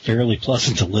actually fairly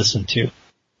pleasant to listen to.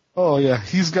 Oh yeah,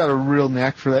 he's got a real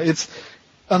knack for that.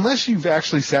 Unless you've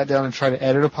actually sat down and tried to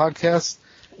edit a podcast,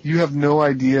 you have no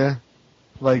idea,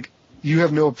 like, you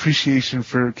have no appreciation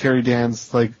for Kerry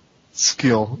Dan's, like,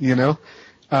 skill, you know?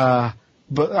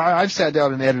 But I've sat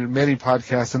down and edited many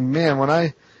podcasts, and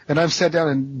man, I've sat down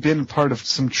and been part of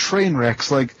some train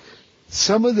wrecks, like,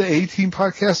 some of the A-Team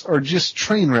podcasts are just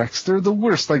train wrecks. They're the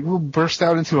worst. Like, we'll burst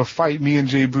out into a fight, me and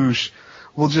Jay Bush.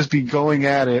 We'll just be going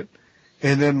at it,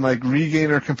 and then, like,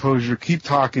 regain our composure, keep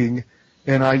talking,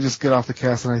 and I just get off the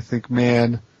cast and I think,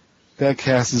 man, that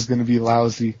cast is going to be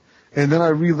lousy. And then I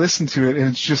re-listen to it, and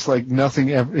it's just like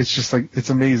nothing ever, it's just like, it's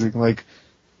amazing. Like,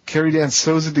 Kerry Dan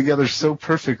sews it together so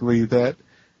perfectly that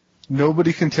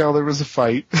nobody can tell there was a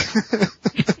fight.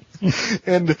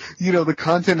 And, you know, the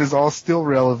content is all still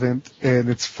relevant, and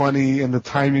it's funny, and the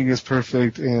timing is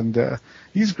perfect, and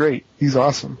he's great. He's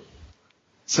awesome.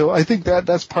 So I think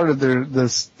that's part of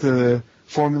the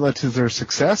formula to their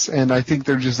success, and I think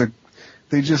they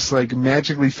just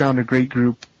magically found a great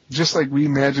group, just like we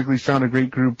magically found a great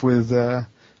group with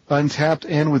Untapped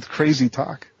and with Crazy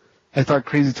Talk. I thought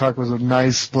Crazy Talk was a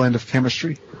nice blend of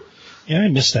chemistry. Yeah, I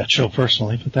missed that show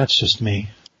personally, but that's just me.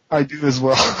 I do as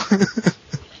well.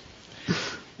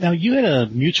 Now, you had a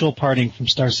mutual parting from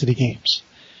Star City Games.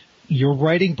 Your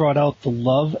writing brought out the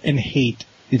love and hate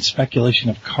in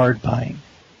speculation of card buying.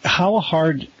 How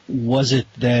hard was it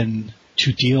then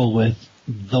to deal with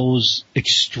those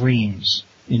extremes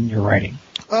in your writing?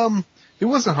 It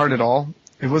wasn't hard at all.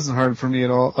 It wasn't hard for me at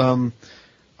all.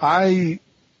 I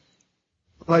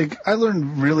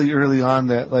learned really early on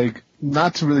that, like,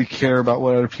 not to really care about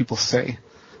what other people say.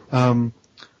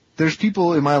 There's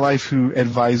people in my life who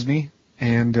advise me,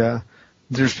 and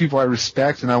there's people I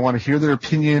respect, and I want to hear their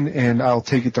opinion, and I'll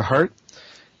take it to heart.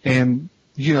 And,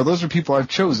 you know, those are people I've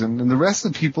chosen. And the rest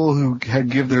of the people who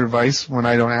give their advice when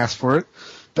I don't ask for it,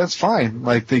 that's fine.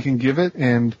 Like, they can give it,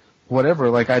 and whatever.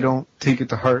 Like, I don't take it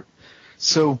to heart.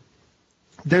 So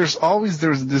there's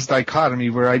this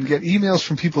dichotomy where I'd get emails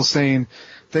from people saying,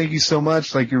 thank you so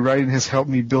much, like, your writing has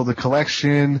helped me build a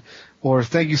collection, or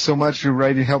thank you so much, your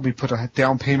writing helped me put a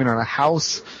down payment on a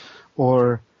house,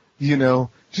 or, you know,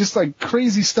 just like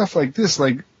crazy stuff like this.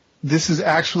 Like, this is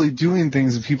actually doing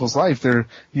things in people's life. They're,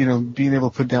 you know, being able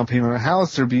to put down payment on a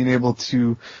house, they're being able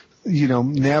to, you know,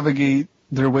 navigate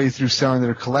their way through selling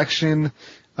their collection,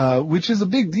 which is a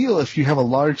big deal if you have a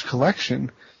large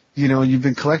collection. You know, you've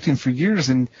been collecting for years,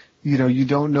 and, you know, you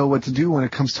don't know what to do when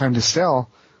it comes time to sell.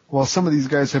 Well, some of these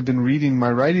guys have been reading my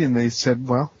writing, and they said,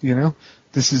 well, you know,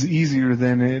 this is easier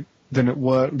than it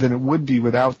would be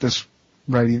without this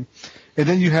writing. And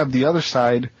then you have the other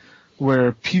side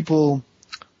where people,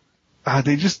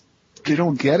 they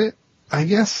don't get it, I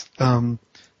guess. And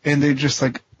they're just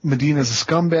like, Medina's a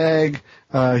scumbag,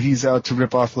 he's out to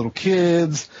rip off little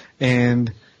kids,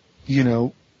 and, you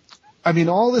know, I mean,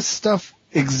 all this stuff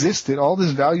existed, all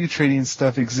this value trading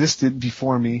stuff existed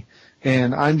before me,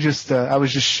 and I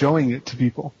was just showing it to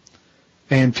people.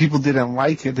 And people didn't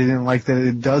like it. They didn't like that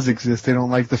it does exist. They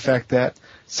don't like the fact that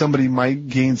somebody might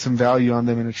gain some value on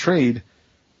them in a trade.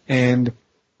 And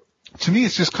to me,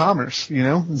 it's just commerce, you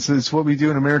know? It's what we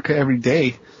do in America every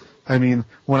day. I mean,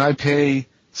 when I pay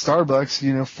Starbucks,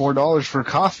 you know, $4 for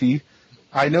coffee,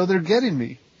 I know they're getting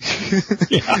me.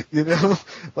 Yeah. You know?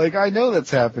 Like, I know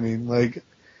that's happening. Like,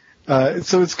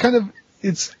 so it's kind of,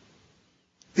 it's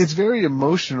very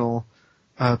emotional.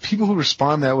 People who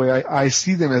respond that way, I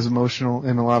see them as emotional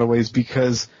in a lot of ways,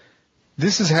 because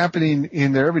this is happening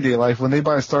in their everyday life. When they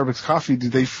buy a Starbucks coffee, do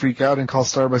they freak out and call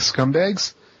Starbucks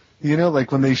scumbags? You know,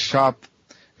 like when they shop,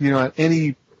 you know, at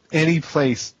any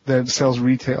place that sells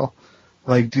retail,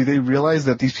 like, do they realize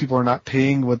that these people are not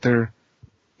paying what they're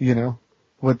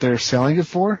selling it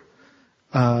for?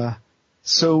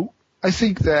 So I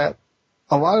think that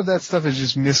a lot of that stuff is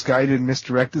just misguided and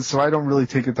misdirected, so I don't really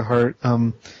take it to heart.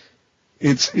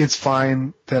 It's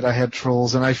fine that I had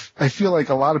trolls, and I feel like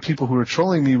a lot of people who were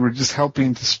trolling me were just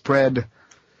helping to spread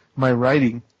my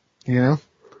writing, you know?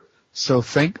 So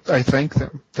I thank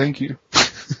them. Thank you.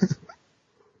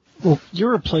 Well,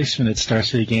 your replacement at Star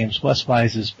City Games, Wes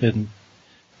Wise, has been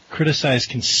criticized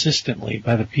consistently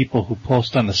by the people who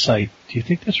post on the site. Do you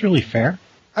think that's really fair?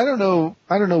 I don't know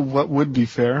what would be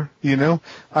fair, you know?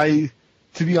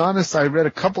 To be honest, I read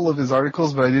a couple of his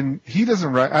articles, but he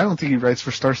doesn't write, I don't think he writes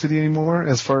for Star City anymore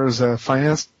as far as a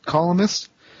finance columnist.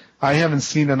 I haven't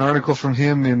seen an article from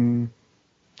him in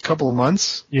a couple of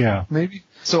months. Yeah. Maybe.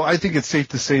 So I think it's safe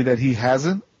to say that he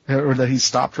hasn't, or that he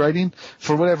stopped writing.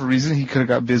 For whatever reason, he could have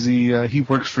got busy. He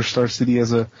works for Star City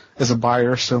as a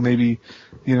buyer, so maybe,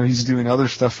 you know, he's doing other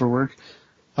stuff for work.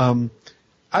 I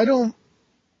don't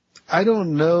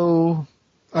know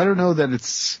that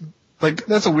it's, like,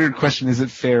 that's a weird question. Is it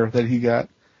fair that he got,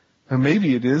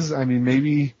 maybe it is. I mean,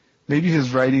 maybe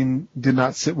his writing did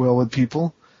not sit well with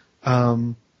people.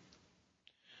 I've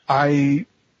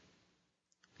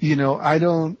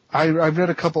read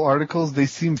a couple articles. They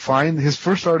seem fine. His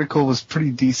first article was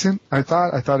pretty decent. I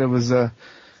thought it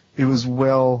was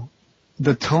well,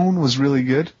 the tone was really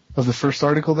good of the first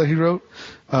article that he wrote.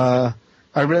 I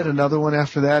read another one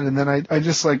after that, and then I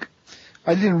just like,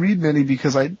 I didn't read many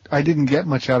because I didn't get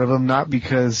much out of him, not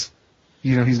because,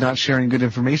 you know, he's not sharing good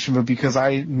information, but because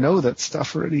I know that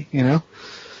stuff already, you know?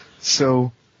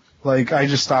 So, like, I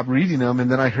just stopped reading them,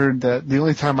 and then I heard that the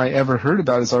only time I ever heard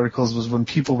about his articles was when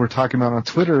people were talking about on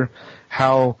Twitter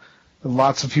how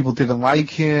lots of people didn't like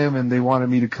him and they wanted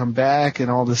me to come back and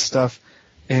all this stuff.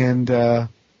 And, I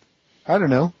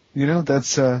don't know, you know,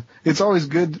 that's, it's always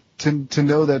good to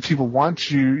know that people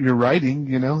want your writing,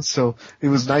 you know, so it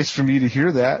was nice for me to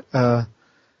hear that.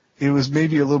 It was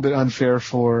maybe a little bit unfair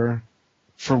for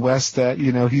Wes that,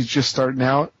 you know, he's just starting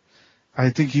out.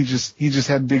 I think he just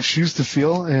had big shoes to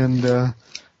fill, and,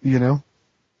 you know,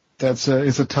 it's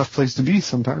a tough place to be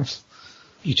sometimes.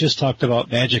 You just talked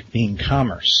about Magic being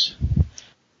commerce.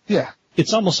 Yeah.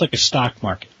 It's almost like a stock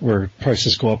market where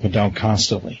prices go up and down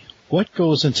constantly. What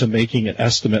goes into making an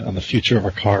estimate on the future of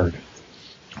a card?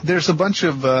 There's a bunch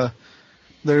of, I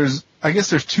guess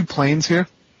there's two planes here.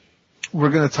 We're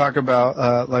going to talk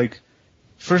about,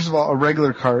 first of all, a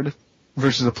regular card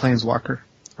versus a planeswalker,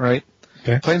 right?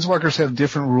 Okay. Planeswalkers have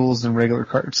different rules than regular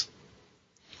cards.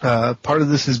 Part of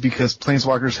this is because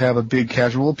planeswalkers have a big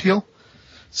casual appeal.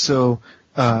 So,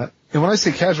 and when I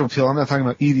say casual appeal, I'm not talking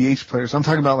about EDH players. I'm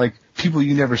talking about like people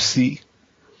you never see.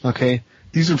 Okay?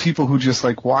 These are people who just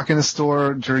like walk in a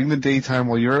store during the daytime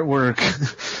while you're at work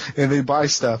and they buy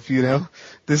stuff, you know?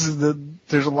 There's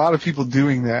a lot of people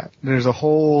doing that. There's a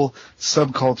whole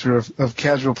subculture of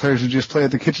casual players who just play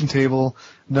at the kitchen table.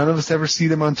 None of us ever see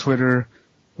them on Twitter.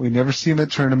 We never see them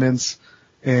at tournaments.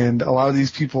 And a lot of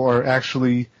these people are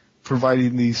actually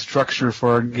providing the structure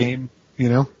for our game, you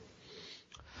know?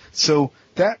 So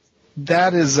that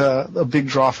is a big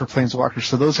draw for planeswalkers.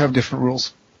 So those have different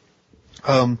rules.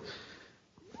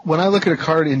 When I look at a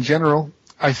card in general,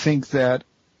 I think that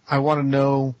I want to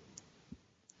know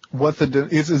what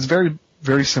it's very,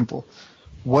 very simple.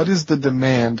 What is the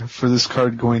demand for this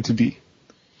card going to be?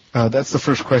 That's the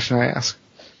first question I ask.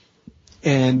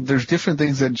 And there's different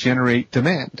things that generate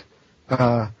demand.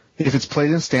 If it's played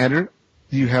in standard,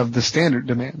 you have the standard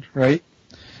demand, right?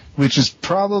 Which is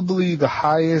probably the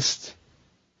highest,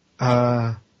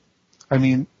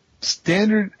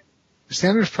 standard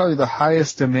is probably the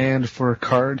highest demand for a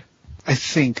card, I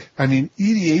think. I mean,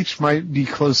 EDH might be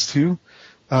close too.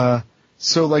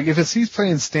 So like if it's he's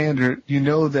playing standard, you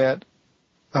know that,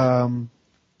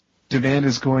 demand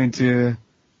is going to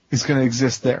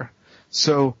exist there.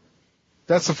 So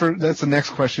that's the next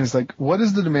question is like, what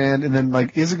is the demand? And then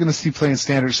like, is it going to see play in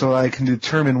standard so I can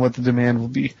determine what the demand will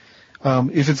be?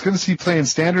 If it's going to see play in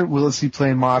standard, will it see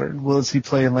play in modern? Will it see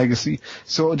play in legacy?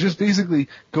 So just basically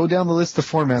go down the list of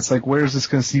formats, like where is this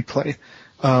going to see play?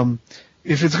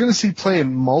 If it's going to see play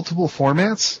in multiple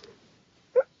formats,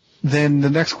 then the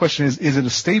next question is it a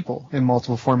staple in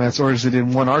multiple formats or is it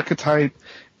in one archetype?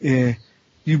 You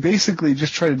basically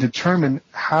just try to determine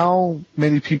how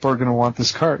many people are going to want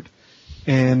this card.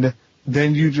 And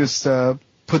then you just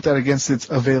put that against its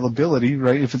availability,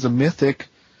 right? If it's a mythic,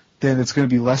 then it's going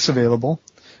to be less available,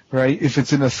 right? If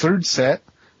it's in a third set,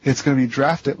 it's going to be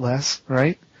drafted less,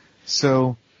 right?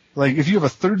 So, like, if you have a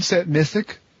third set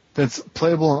mythic that's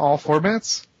playable in all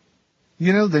formats,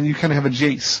 you know, then you kind of have a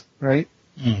Jace, right?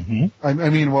 Mm-hmm. I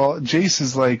mean, Jace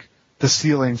is like the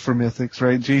ceiling for mythics,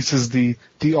 right? Jace is the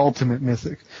ultimate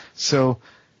mythic. So,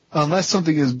 unless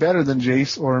something is better than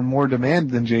Jace or more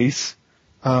demand than Jace,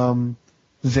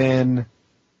 then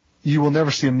you will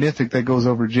never see a mythic that goes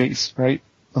over Jace, right?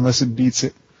 Unless it beats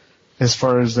it. As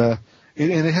far as and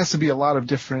it has to be a lot of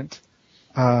different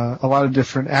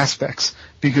aspects,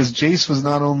 because Jace was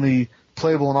not only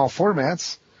playable in all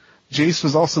formats, Jace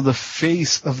was also the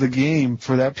face of the game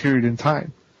for that period in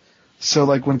time. So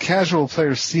like when casual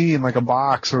players see in like a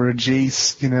box or a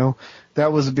Jace,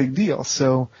 that was a big deal.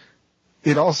 So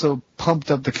it also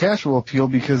pumped up the casual appeal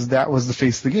because that was the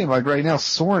face of the game. Like right now,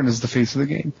 Sorin is the face of the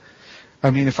game. I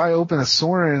mean, if I open a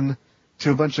Sorin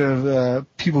to a bunch of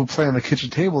people who play on the kitchen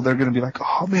table, they're going to be like,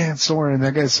 "Oh man, Sorin,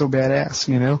 that guy's so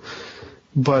badass,"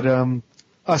 But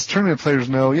us tournament players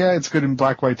know, yeah, it's good in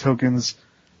black-white tokens.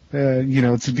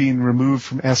 It's being removed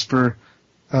from Esper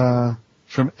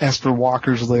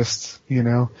Walker's list.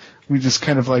 We just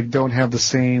kind of like don't have the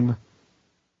same.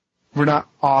 We're not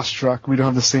awestruck. We don't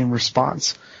have the same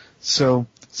response. So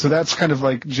that's kind of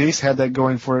like Jace had that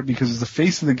going for it because it's the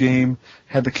face of the game,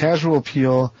 had the casual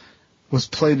appeal, was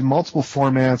played in multiple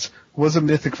formats, was a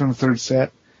mythic from the third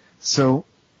set. So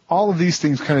all of these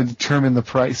things kind of determine the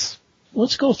price.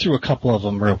 Let's go through a couple of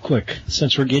them real quick,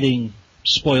 since we're getting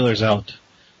spoilers out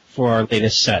for our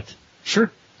latest set.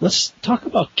 Sure. Let's talk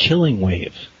about Killing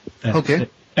Wave. Okay.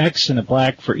 X and a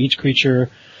black for each creature.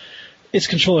 Its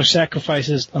controller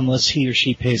sacrifices unless he or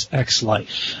she pays X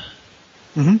life.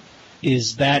 Mm-hmm.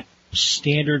 Is that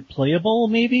standard playable,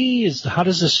 maybe? How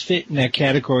does this fit in that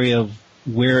category of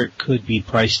where it could be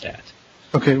priced at?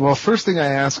 Okay, well, first thing I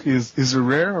ask is it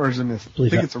rare or is it mythic? I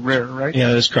think it's a rare, right?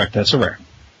 Yeah, that's correct. That's a rare.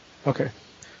 Okay.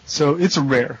 So it's a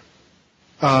rare.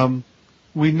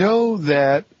 We know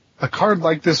that a card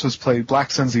like this was played, Black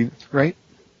Sun Zenith, right?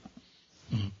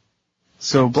 Mm-hmm.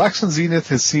 So Black Sun Zenith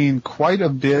has seen quite a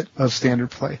bit of standard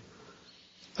play.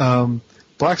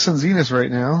 Black Sun Zenith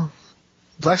right now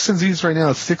is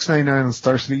 $6.99 on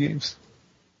Star City Games.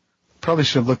 Probably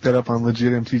should have looked that up on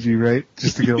Legit MTG, right?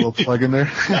 Just to get a little plug in there.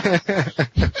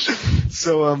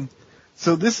 So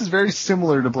this is very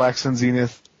similar to Black Sun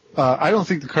Zenith. I don't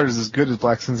think the card is as good as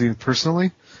Black Sun Zenith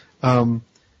personally.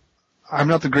 I'm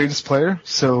not the greatest player,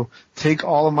 so take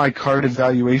all of my card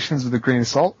evaluations with a grain of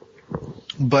salt.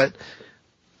 But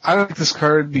I like this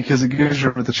card because it gives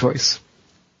your opponent the choice.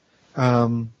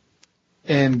 And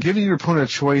giving your opponent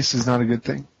a choice is not a good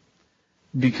thing.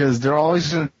 Because they're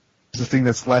always going to do the thing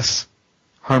that's less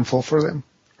harmful for them,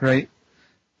 right?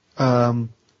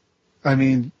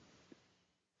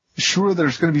 Sure,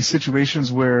 there's going to be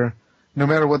situations where no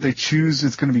matter what they choose,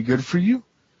 it's going to be good for you.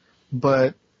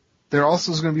 But there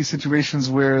also is going to be situations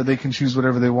where they can choose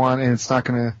whatever they want and it's not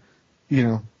going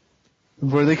to,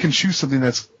 where they can choose something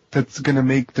that's going to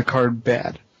make the card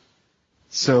bad.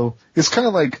 So it's kind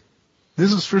of like,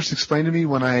 this was first explained to me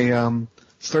when I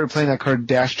started playing that card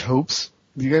Dashed Hopes.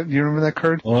 Do you remember that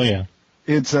card? Oh yeah.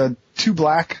 It's 2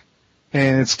 black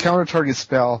and it's counter target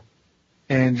spell,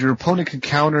 and your opponent can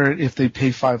counter it if they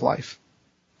pay 5 life.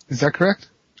 Is that correct?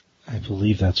 I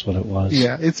believe that's what it was.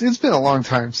 Yeah, it's been a long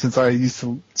time since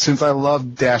I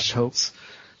loved Dash Hopes.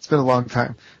 It's been a long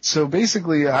time. So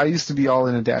basically, I used to be all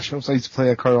in a Dash Hopes. I used to play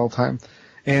that card all the time.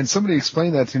 And somebody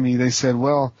explained that to me. They said,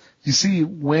 well, you see,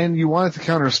 when you want it to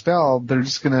counter a spell, they're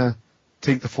just gonna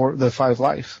take the 5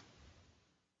 life.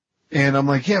 And I'm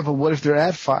like, yeah, but what if they're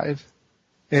at 5?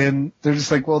 And they're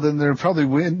just like, well, then they're probably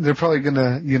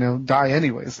gonna, die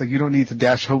anyways. Like, you don't need to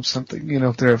Dash Hope something,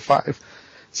 if they're at 5.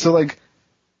 So like,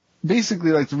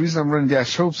 basically, like, the reason I'm running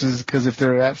Dash Hopes is because if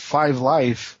they're at 5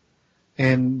 life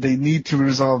and they need to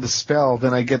resolve the spell,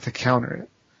 then I get to counter it.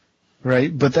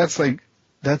 Right? But that's a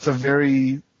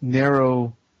very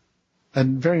narrow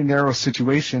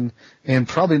situation and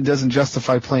probably doesn't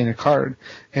justify playing a card.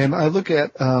 And I look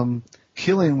at,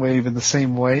 Killing Wave in the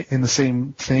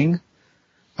same thing,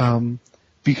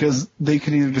 because they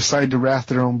can either decide to wrath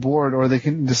their own board or they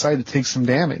can decide to take some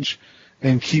damage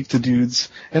and keep the dudes.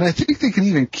 And I think they can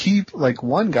even keep, like,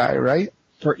 one guy, right?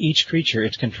 For each creature,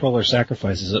 its controller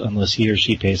sacrifices it unless he or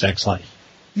she pays X life.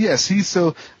 Yes,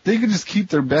 so they could just keep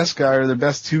their best guy or their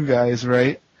best 2 guys,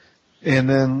 right? And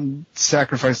then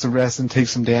sacrifice the rest and take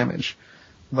some damage.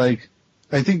 Like,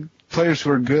 I think players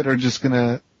who are good are just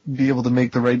gonna be able to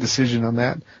make the right decision on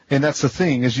that. And that's the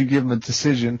thing, is you give them a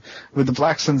decision. With the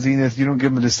Black Sun Zenith, you don't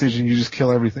give them a decision, you just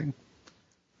kill everything.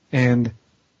 And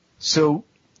so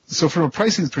from a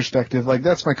pricing perspective, like,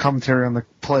 that's my commentary on the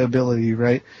playability,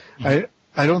 right? Mm-hmm.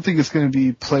 I don't think it's going to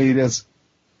be played as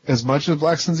much as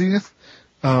Black Sun Zenith.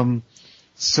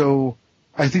 So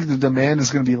I think the demand is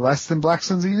going to be less than Black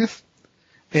Sun Zenith.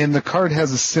 And the card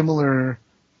has a similar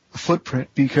footprint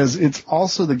because it's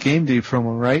also the game day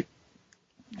promo, right?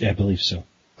 Yeah, I believe so.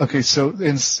 Okay, so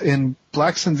in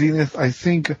Black Sun Zenith, I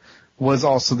think was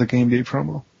also the game day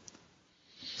promo.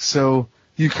 So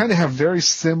you kind of have very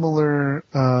similar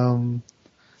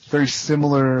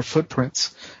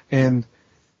footprints, and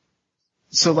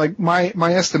so like my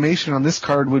estimation on this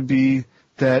card would be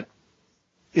that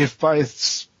if I'm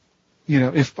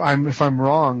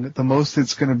wrong, the most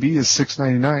it's going to be is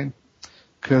 $6.99,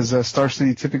 because Star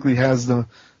City typically has the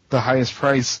highest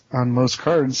price on most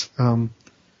cards.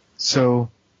 So,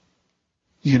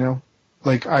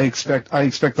 like I expect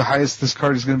the highest this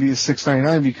card is going to be is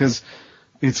 $6.99, because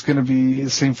it's going to be the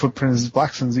same footprint as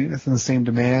Black Sun Zenith and the same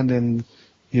demand, and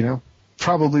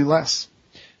probably less.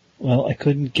 Well, I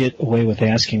couldn't get away with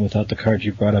asking without the card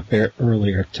you brought up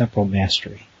earlier, Temporal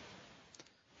Mastery.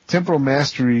 Temporal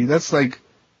Mastery, that's like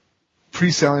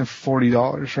pre-selling for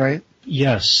 $40, right?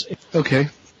 Yes. Okay.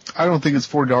 I don't think it's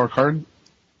 $40 card.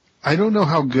 I don't know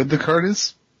how good the card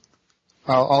is.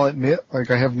 I'll admit,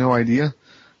 like, I have no idea.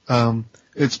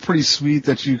 It's pretty sweet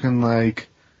that you can, like,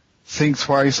 think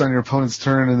twice on your opponent's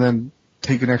turn and then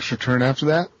take an extra turn after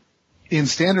that. In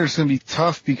Standard, it's going to be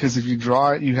tough because if you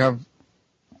draw it, you have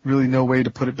really no way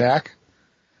to put it back.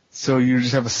 So you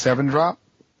just have a 7-drop.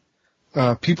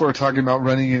 People are talking about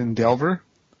running it in Delver,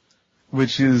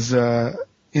 which is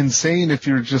insane if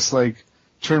you're just like,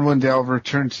 turn 1 Delver,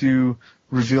 turn 2,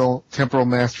 reveal Temporal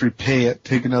Mastery, pay it,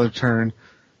 take another turn,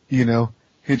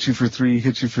 hit you for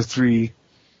 3,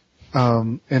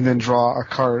 and then draw a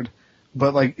card.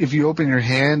 But like, if you open your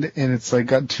hand and it's like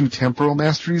got 2 Temporal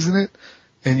Masteries in it,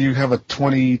 and you have a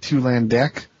 22 land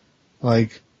deck,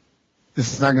 like,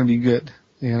 this is not going to be good,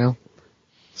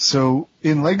 So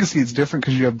in Legacy it's different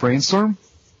because you have Brainstorm,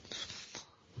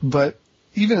 but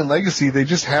even in Legacy they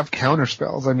just have counter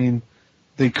spells. I mean,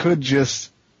 they could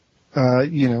just,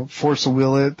 Force a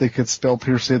Will it, they could Spell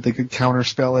Pierce it, they could counter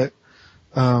spell it.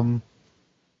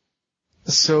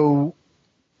 So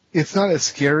it's not as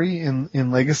scary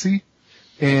in Legacy,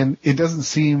 and it doesn't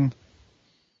seem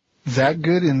that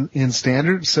good in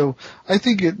Standard. So I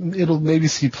think it'll maybe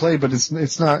see play, but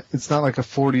it's not like a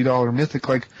 $40 Mythic.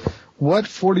 Like, what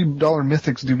 $40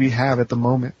 Mythics do we have at the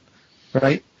moment,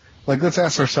 right? Like, let's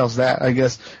ask ourselves that, I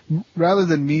guess. Rather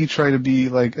than me try to be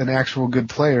like an actual good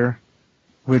player,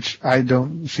 which I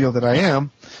don't feel that I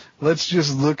am, let's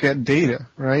just look at data,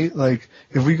 right? Like,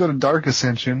 if we go to Dark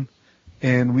Ascension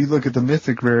and we look at the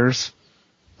Mythic Rares,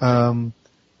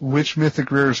 which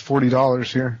Mythic Rare is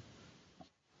 $40 here?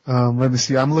 Let me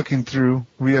see. I'm looking through.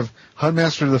 We have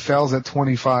Huntmaster of the Fells at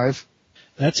 $25.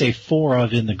 That's a 4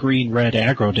 of in the green-red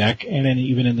aggro deck, and then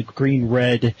even in the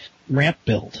green-red ramp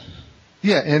build.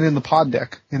 Yeah, and in the pod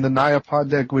deck, in the Naya pod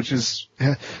deck, which is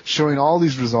showing all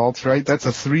these results, right? That's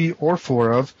a 3 or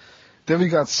 4 of. Then we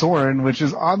got Sorin, which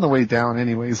is on the way down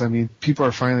anyways. I mean, people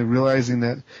are finally realizing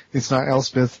that it's not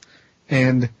Elspeth.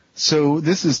 And so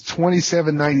this is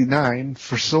 $27.99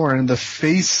 for Sorin, the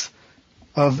face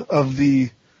of the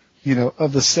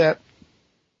set.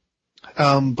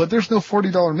 But there's no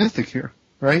 $40 Mythic here,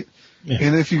 right? Yeah.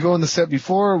 And if you go in the set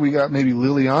before, we got maybe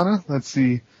Liliana. Let's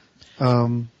see.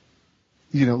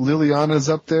 Liliana's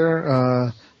up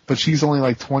there, but she's only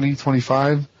like 20,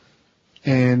 25.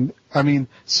 And, I mean,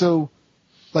 so,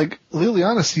 like,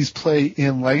 Liliana sees play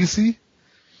in Legacy,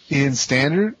 in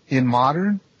Standard, in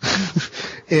Modern,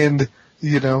 and,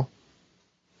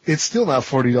 it's still not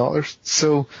 $40.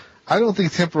 So, I don't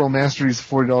think Temporal Mastery is a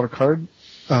 $40 card.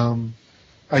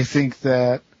 I think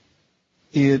that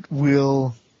it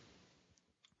will,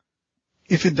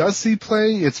 if it does see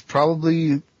play, it's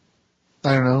probably,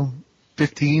 I don't know,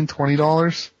 $15,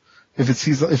 $20 if it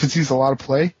sees a lot of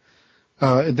play.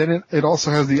 Then it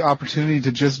also has the opportunity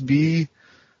to just be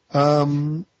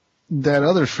that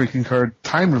other freaking card,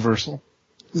 Time Reversal.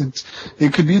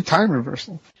 It could be a Time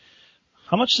Reversal.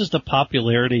 How much does the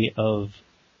popularity of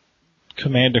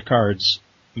Commander cards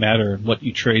matter in what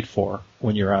you trade for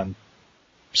when you're on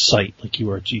site like you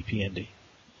are at GPND?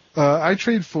 I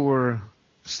trade for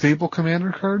staple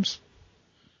Commander cards,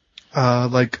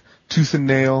 like Tooth and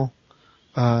Nail,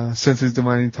 Sensei's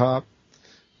Divining Top,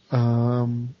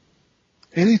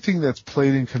 anything that's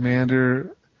played in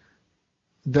Commander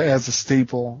that as a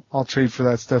staple, I'll trade for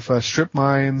that stuff. Strip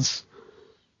Mines,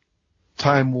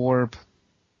 Time Warp,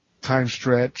 Time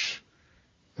Stretch,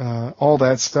 all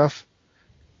that stuff.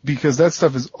 Because that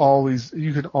stuff is always,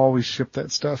 you can always ship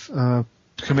that stuff.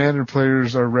 Commander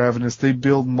players are ravenous. They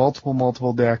build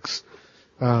multiple decks.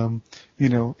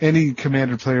 Any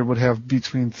Commander player would have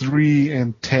between 3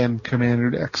 and 10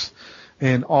 Commander decks.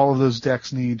 And all of those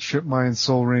decks need Strip Mines,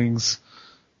 Soul Rings,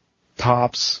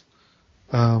 Tops,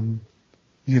 that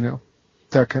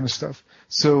kind of stuff.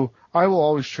 So I will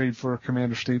always trade for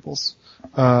Commander staples.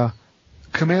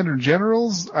 Commander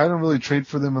Generals, I don't really trade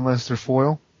for them unless they're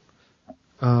foil.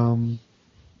 I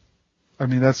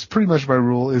mean, that's pretty much my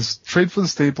rule, is trade for the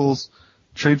staples,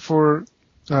 trade for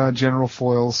general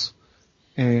foils,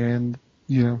 and,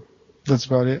 that's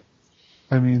about it.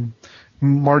 I mean,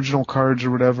 marginal cards or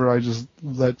whatever, I just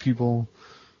let people,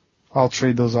 I'll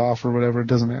trade those off or whatever, it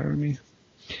doesn't matter to me.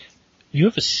 You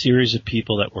have a series of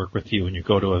people that work with you when you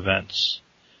go to events.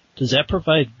 Does that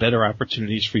provide better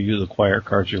opportunities for you to acquire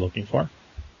cards you're looking for?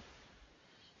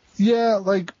 Yeah,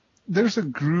 like, there's a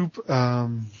group,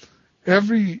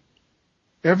 every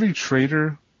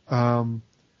trader,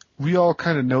 we all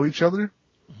kind of know each other.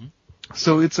 Mm-hmm.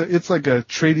 So it's like a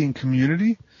trading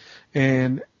community,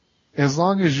 and as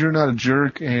long as you're not a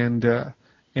jerk and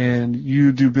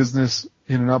you do business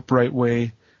in an upright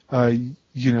way,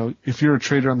 if you're a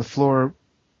trader on the floor,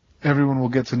 everyone will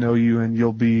get to know you and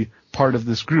you'll be part of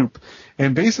this group.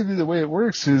 And basically the way it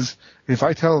works is if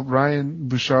I tell Ryan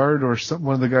Bouchard or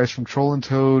one of the guys from Troll and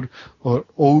Toad or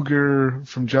Ogre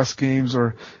from Just Games,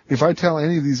 or if I tell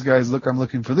any of these guys, look, I'm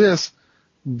looking for this,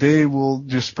 they will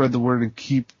just spread the word and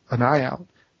keep an eye out.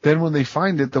 Then when they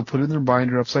find it, they'll put it in their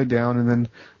binder upside down, and then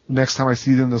next time I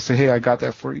see them, they'll say, hey, I got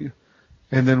that for you.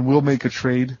 And then we'll make a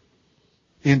trade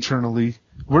internally.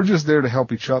 We're just there to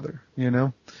help each other,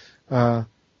 You're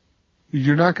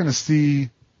not going to see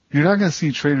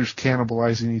traders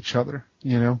cannibalizing each other,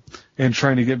 and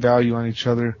trying to get value on each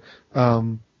other.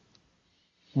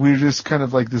 We're just kind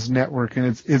of like this network, and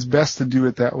it's best to do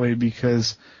it that way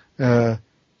because,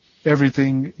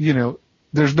 everything,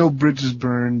 there's no bridges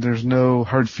burned, there's no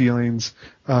hard feelings.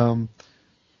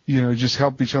 Just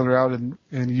help each other out and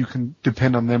you can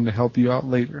depend on them to help you out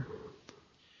later.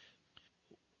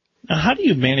 Now, how do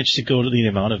you manage to go to the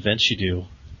amount of events you do,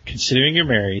 considering you're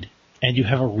married and you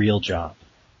have a real job?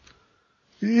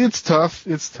 It's tough.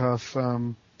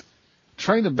 Trying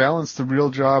to balance the real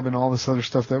job and all this other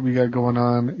stuff that we got going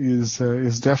on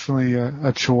is definitely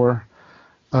a chore.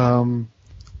 I'm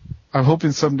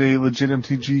hoping someday legit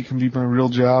MTG can be my real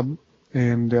job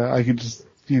and I could just,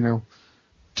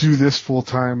 do this full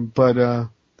time. But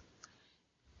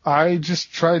I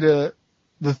just try to.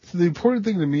 The important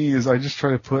thing to me is I just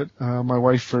try to put my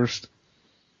wife first,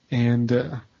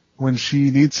 and when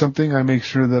she needs something, I make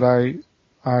sure that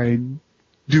I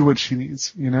do what she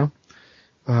needs,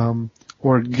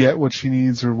 or get what she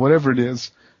needs or whatever it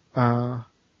is. I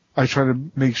try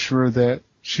to make sure that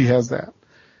she has that.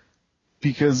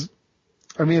 Because,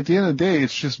 at the end of the day,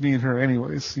 it's just me and her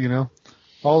anyways,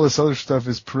 All this other stuff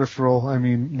is peripheral.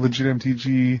 Legit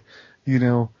MTG,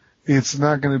 it's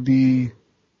not going to be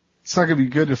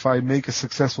good if I make a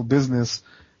successful business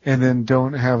and then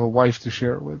don't have a wife to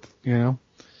share it with,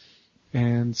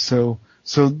 And so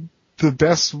the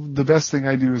best thing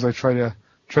I do is I try to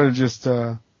just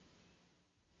try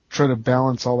to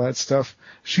balance all that stuff.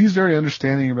 She's very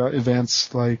understanding about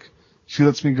events. Like, she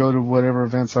lets me go to whatever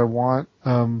events I want.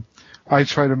 I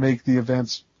try to make the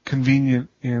events convenient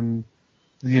in,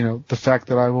 the fact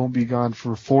that I won't be gone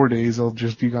for 4 days. I'll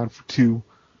just be gone for 2,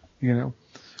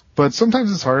 But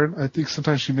sometimes it's hard. I think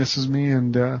sometimes she misses me,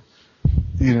 and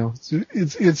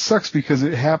it sucks because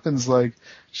it happens like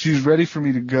she's ready for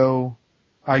me to go,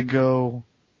 I go,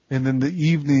 and then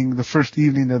the first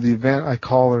evening of the event, I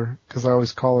call her because I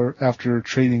always call her after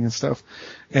trading and stuff,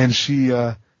 and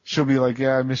she'll be like,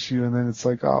 "Yeah, I miss you," and then it's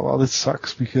like, "Oh well, this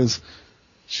sucks," because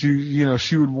she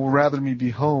would rather me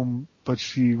be home, but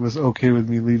she was okay with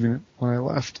me leaving it when I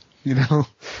left.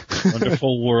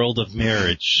 Wonderful world of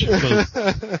marriage.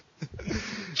 But,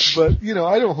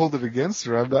 I don't hold it against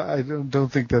her. I don't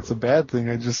think that's a bad thing.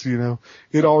 I just,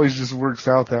 it always just works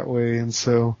out that way. And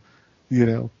so,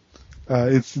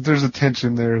 there's a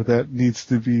tension there that needs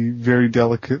to be very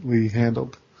delicately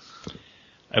handled.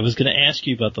 I was going to ask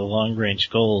you about the long-range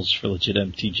goals for legit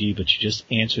MTG, but you just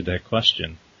answered that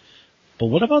question. But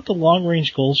what about the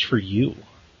long-range goals for you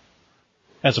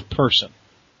as a person?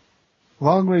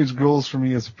 Long-range goals for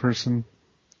me as a person.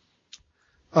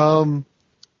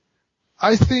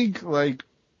 I think,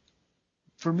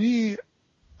 for me,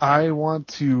 I want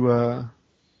to,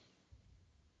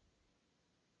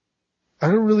 I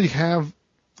don't really have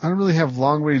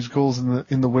long-range goals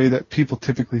in the way that people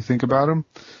typically think about them.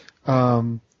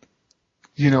 I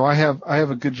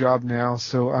have a good job now,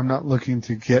 so I'm not looking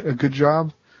to get a good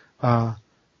job.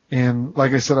 And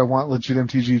like I said, I want legit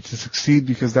MTG to succeed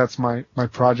because that's my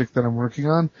project that I'm working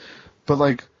on. But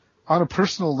on a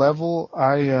personal level,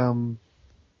 I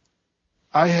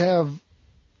have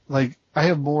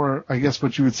more, I guess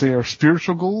what you would say are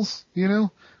spiritual goals,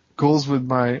 goals with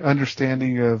my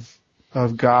understanding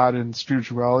of God and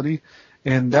spirituality.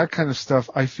 And that kind of stuff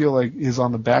I feel like is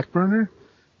on the back burner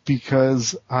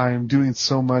because I'm doing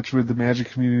so much with the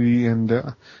Magic community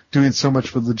and doing so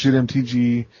much with legit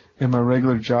MTG and my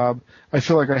regular job, I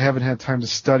feel like I haven't had time to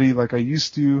study like I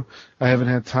used to. I haven't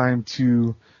had time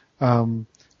to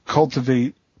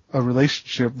cultivate a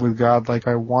relationship with God like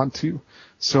I want to.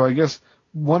 So I guess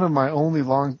one of my only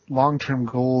long-term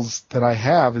goals that I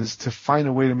have is to find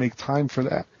a way to make time for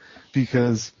that,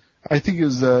 because I think it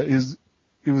was a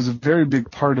very big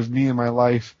part of me in my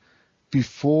life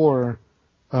before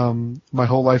my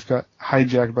whole life got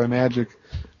hijacked by Magic.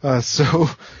 So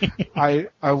I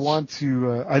want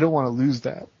to I don't want to lose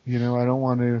that. You know, I don't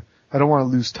want to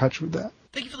lose touch with that.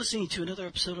 Thank you for listening to another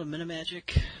episode of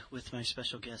Minimagic with my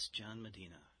special guest, John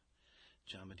Medina.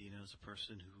 John Medina is a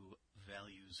person who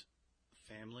values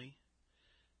family,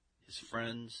 his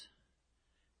friends,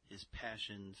 his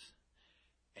passions,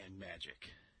 and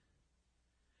magic.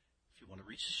 If you want to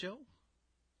reach the show,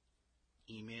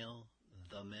 email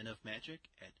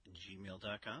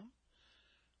themenofmagic@gmail.com,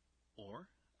 or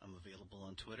I'm available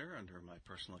on Twitter under my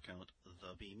personal account,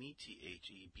 TheBeame,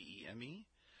 TheBeme,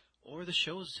 or the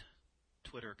show's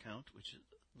Twitter account, which is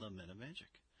The Men of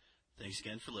Magic. Thanks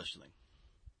again for listening.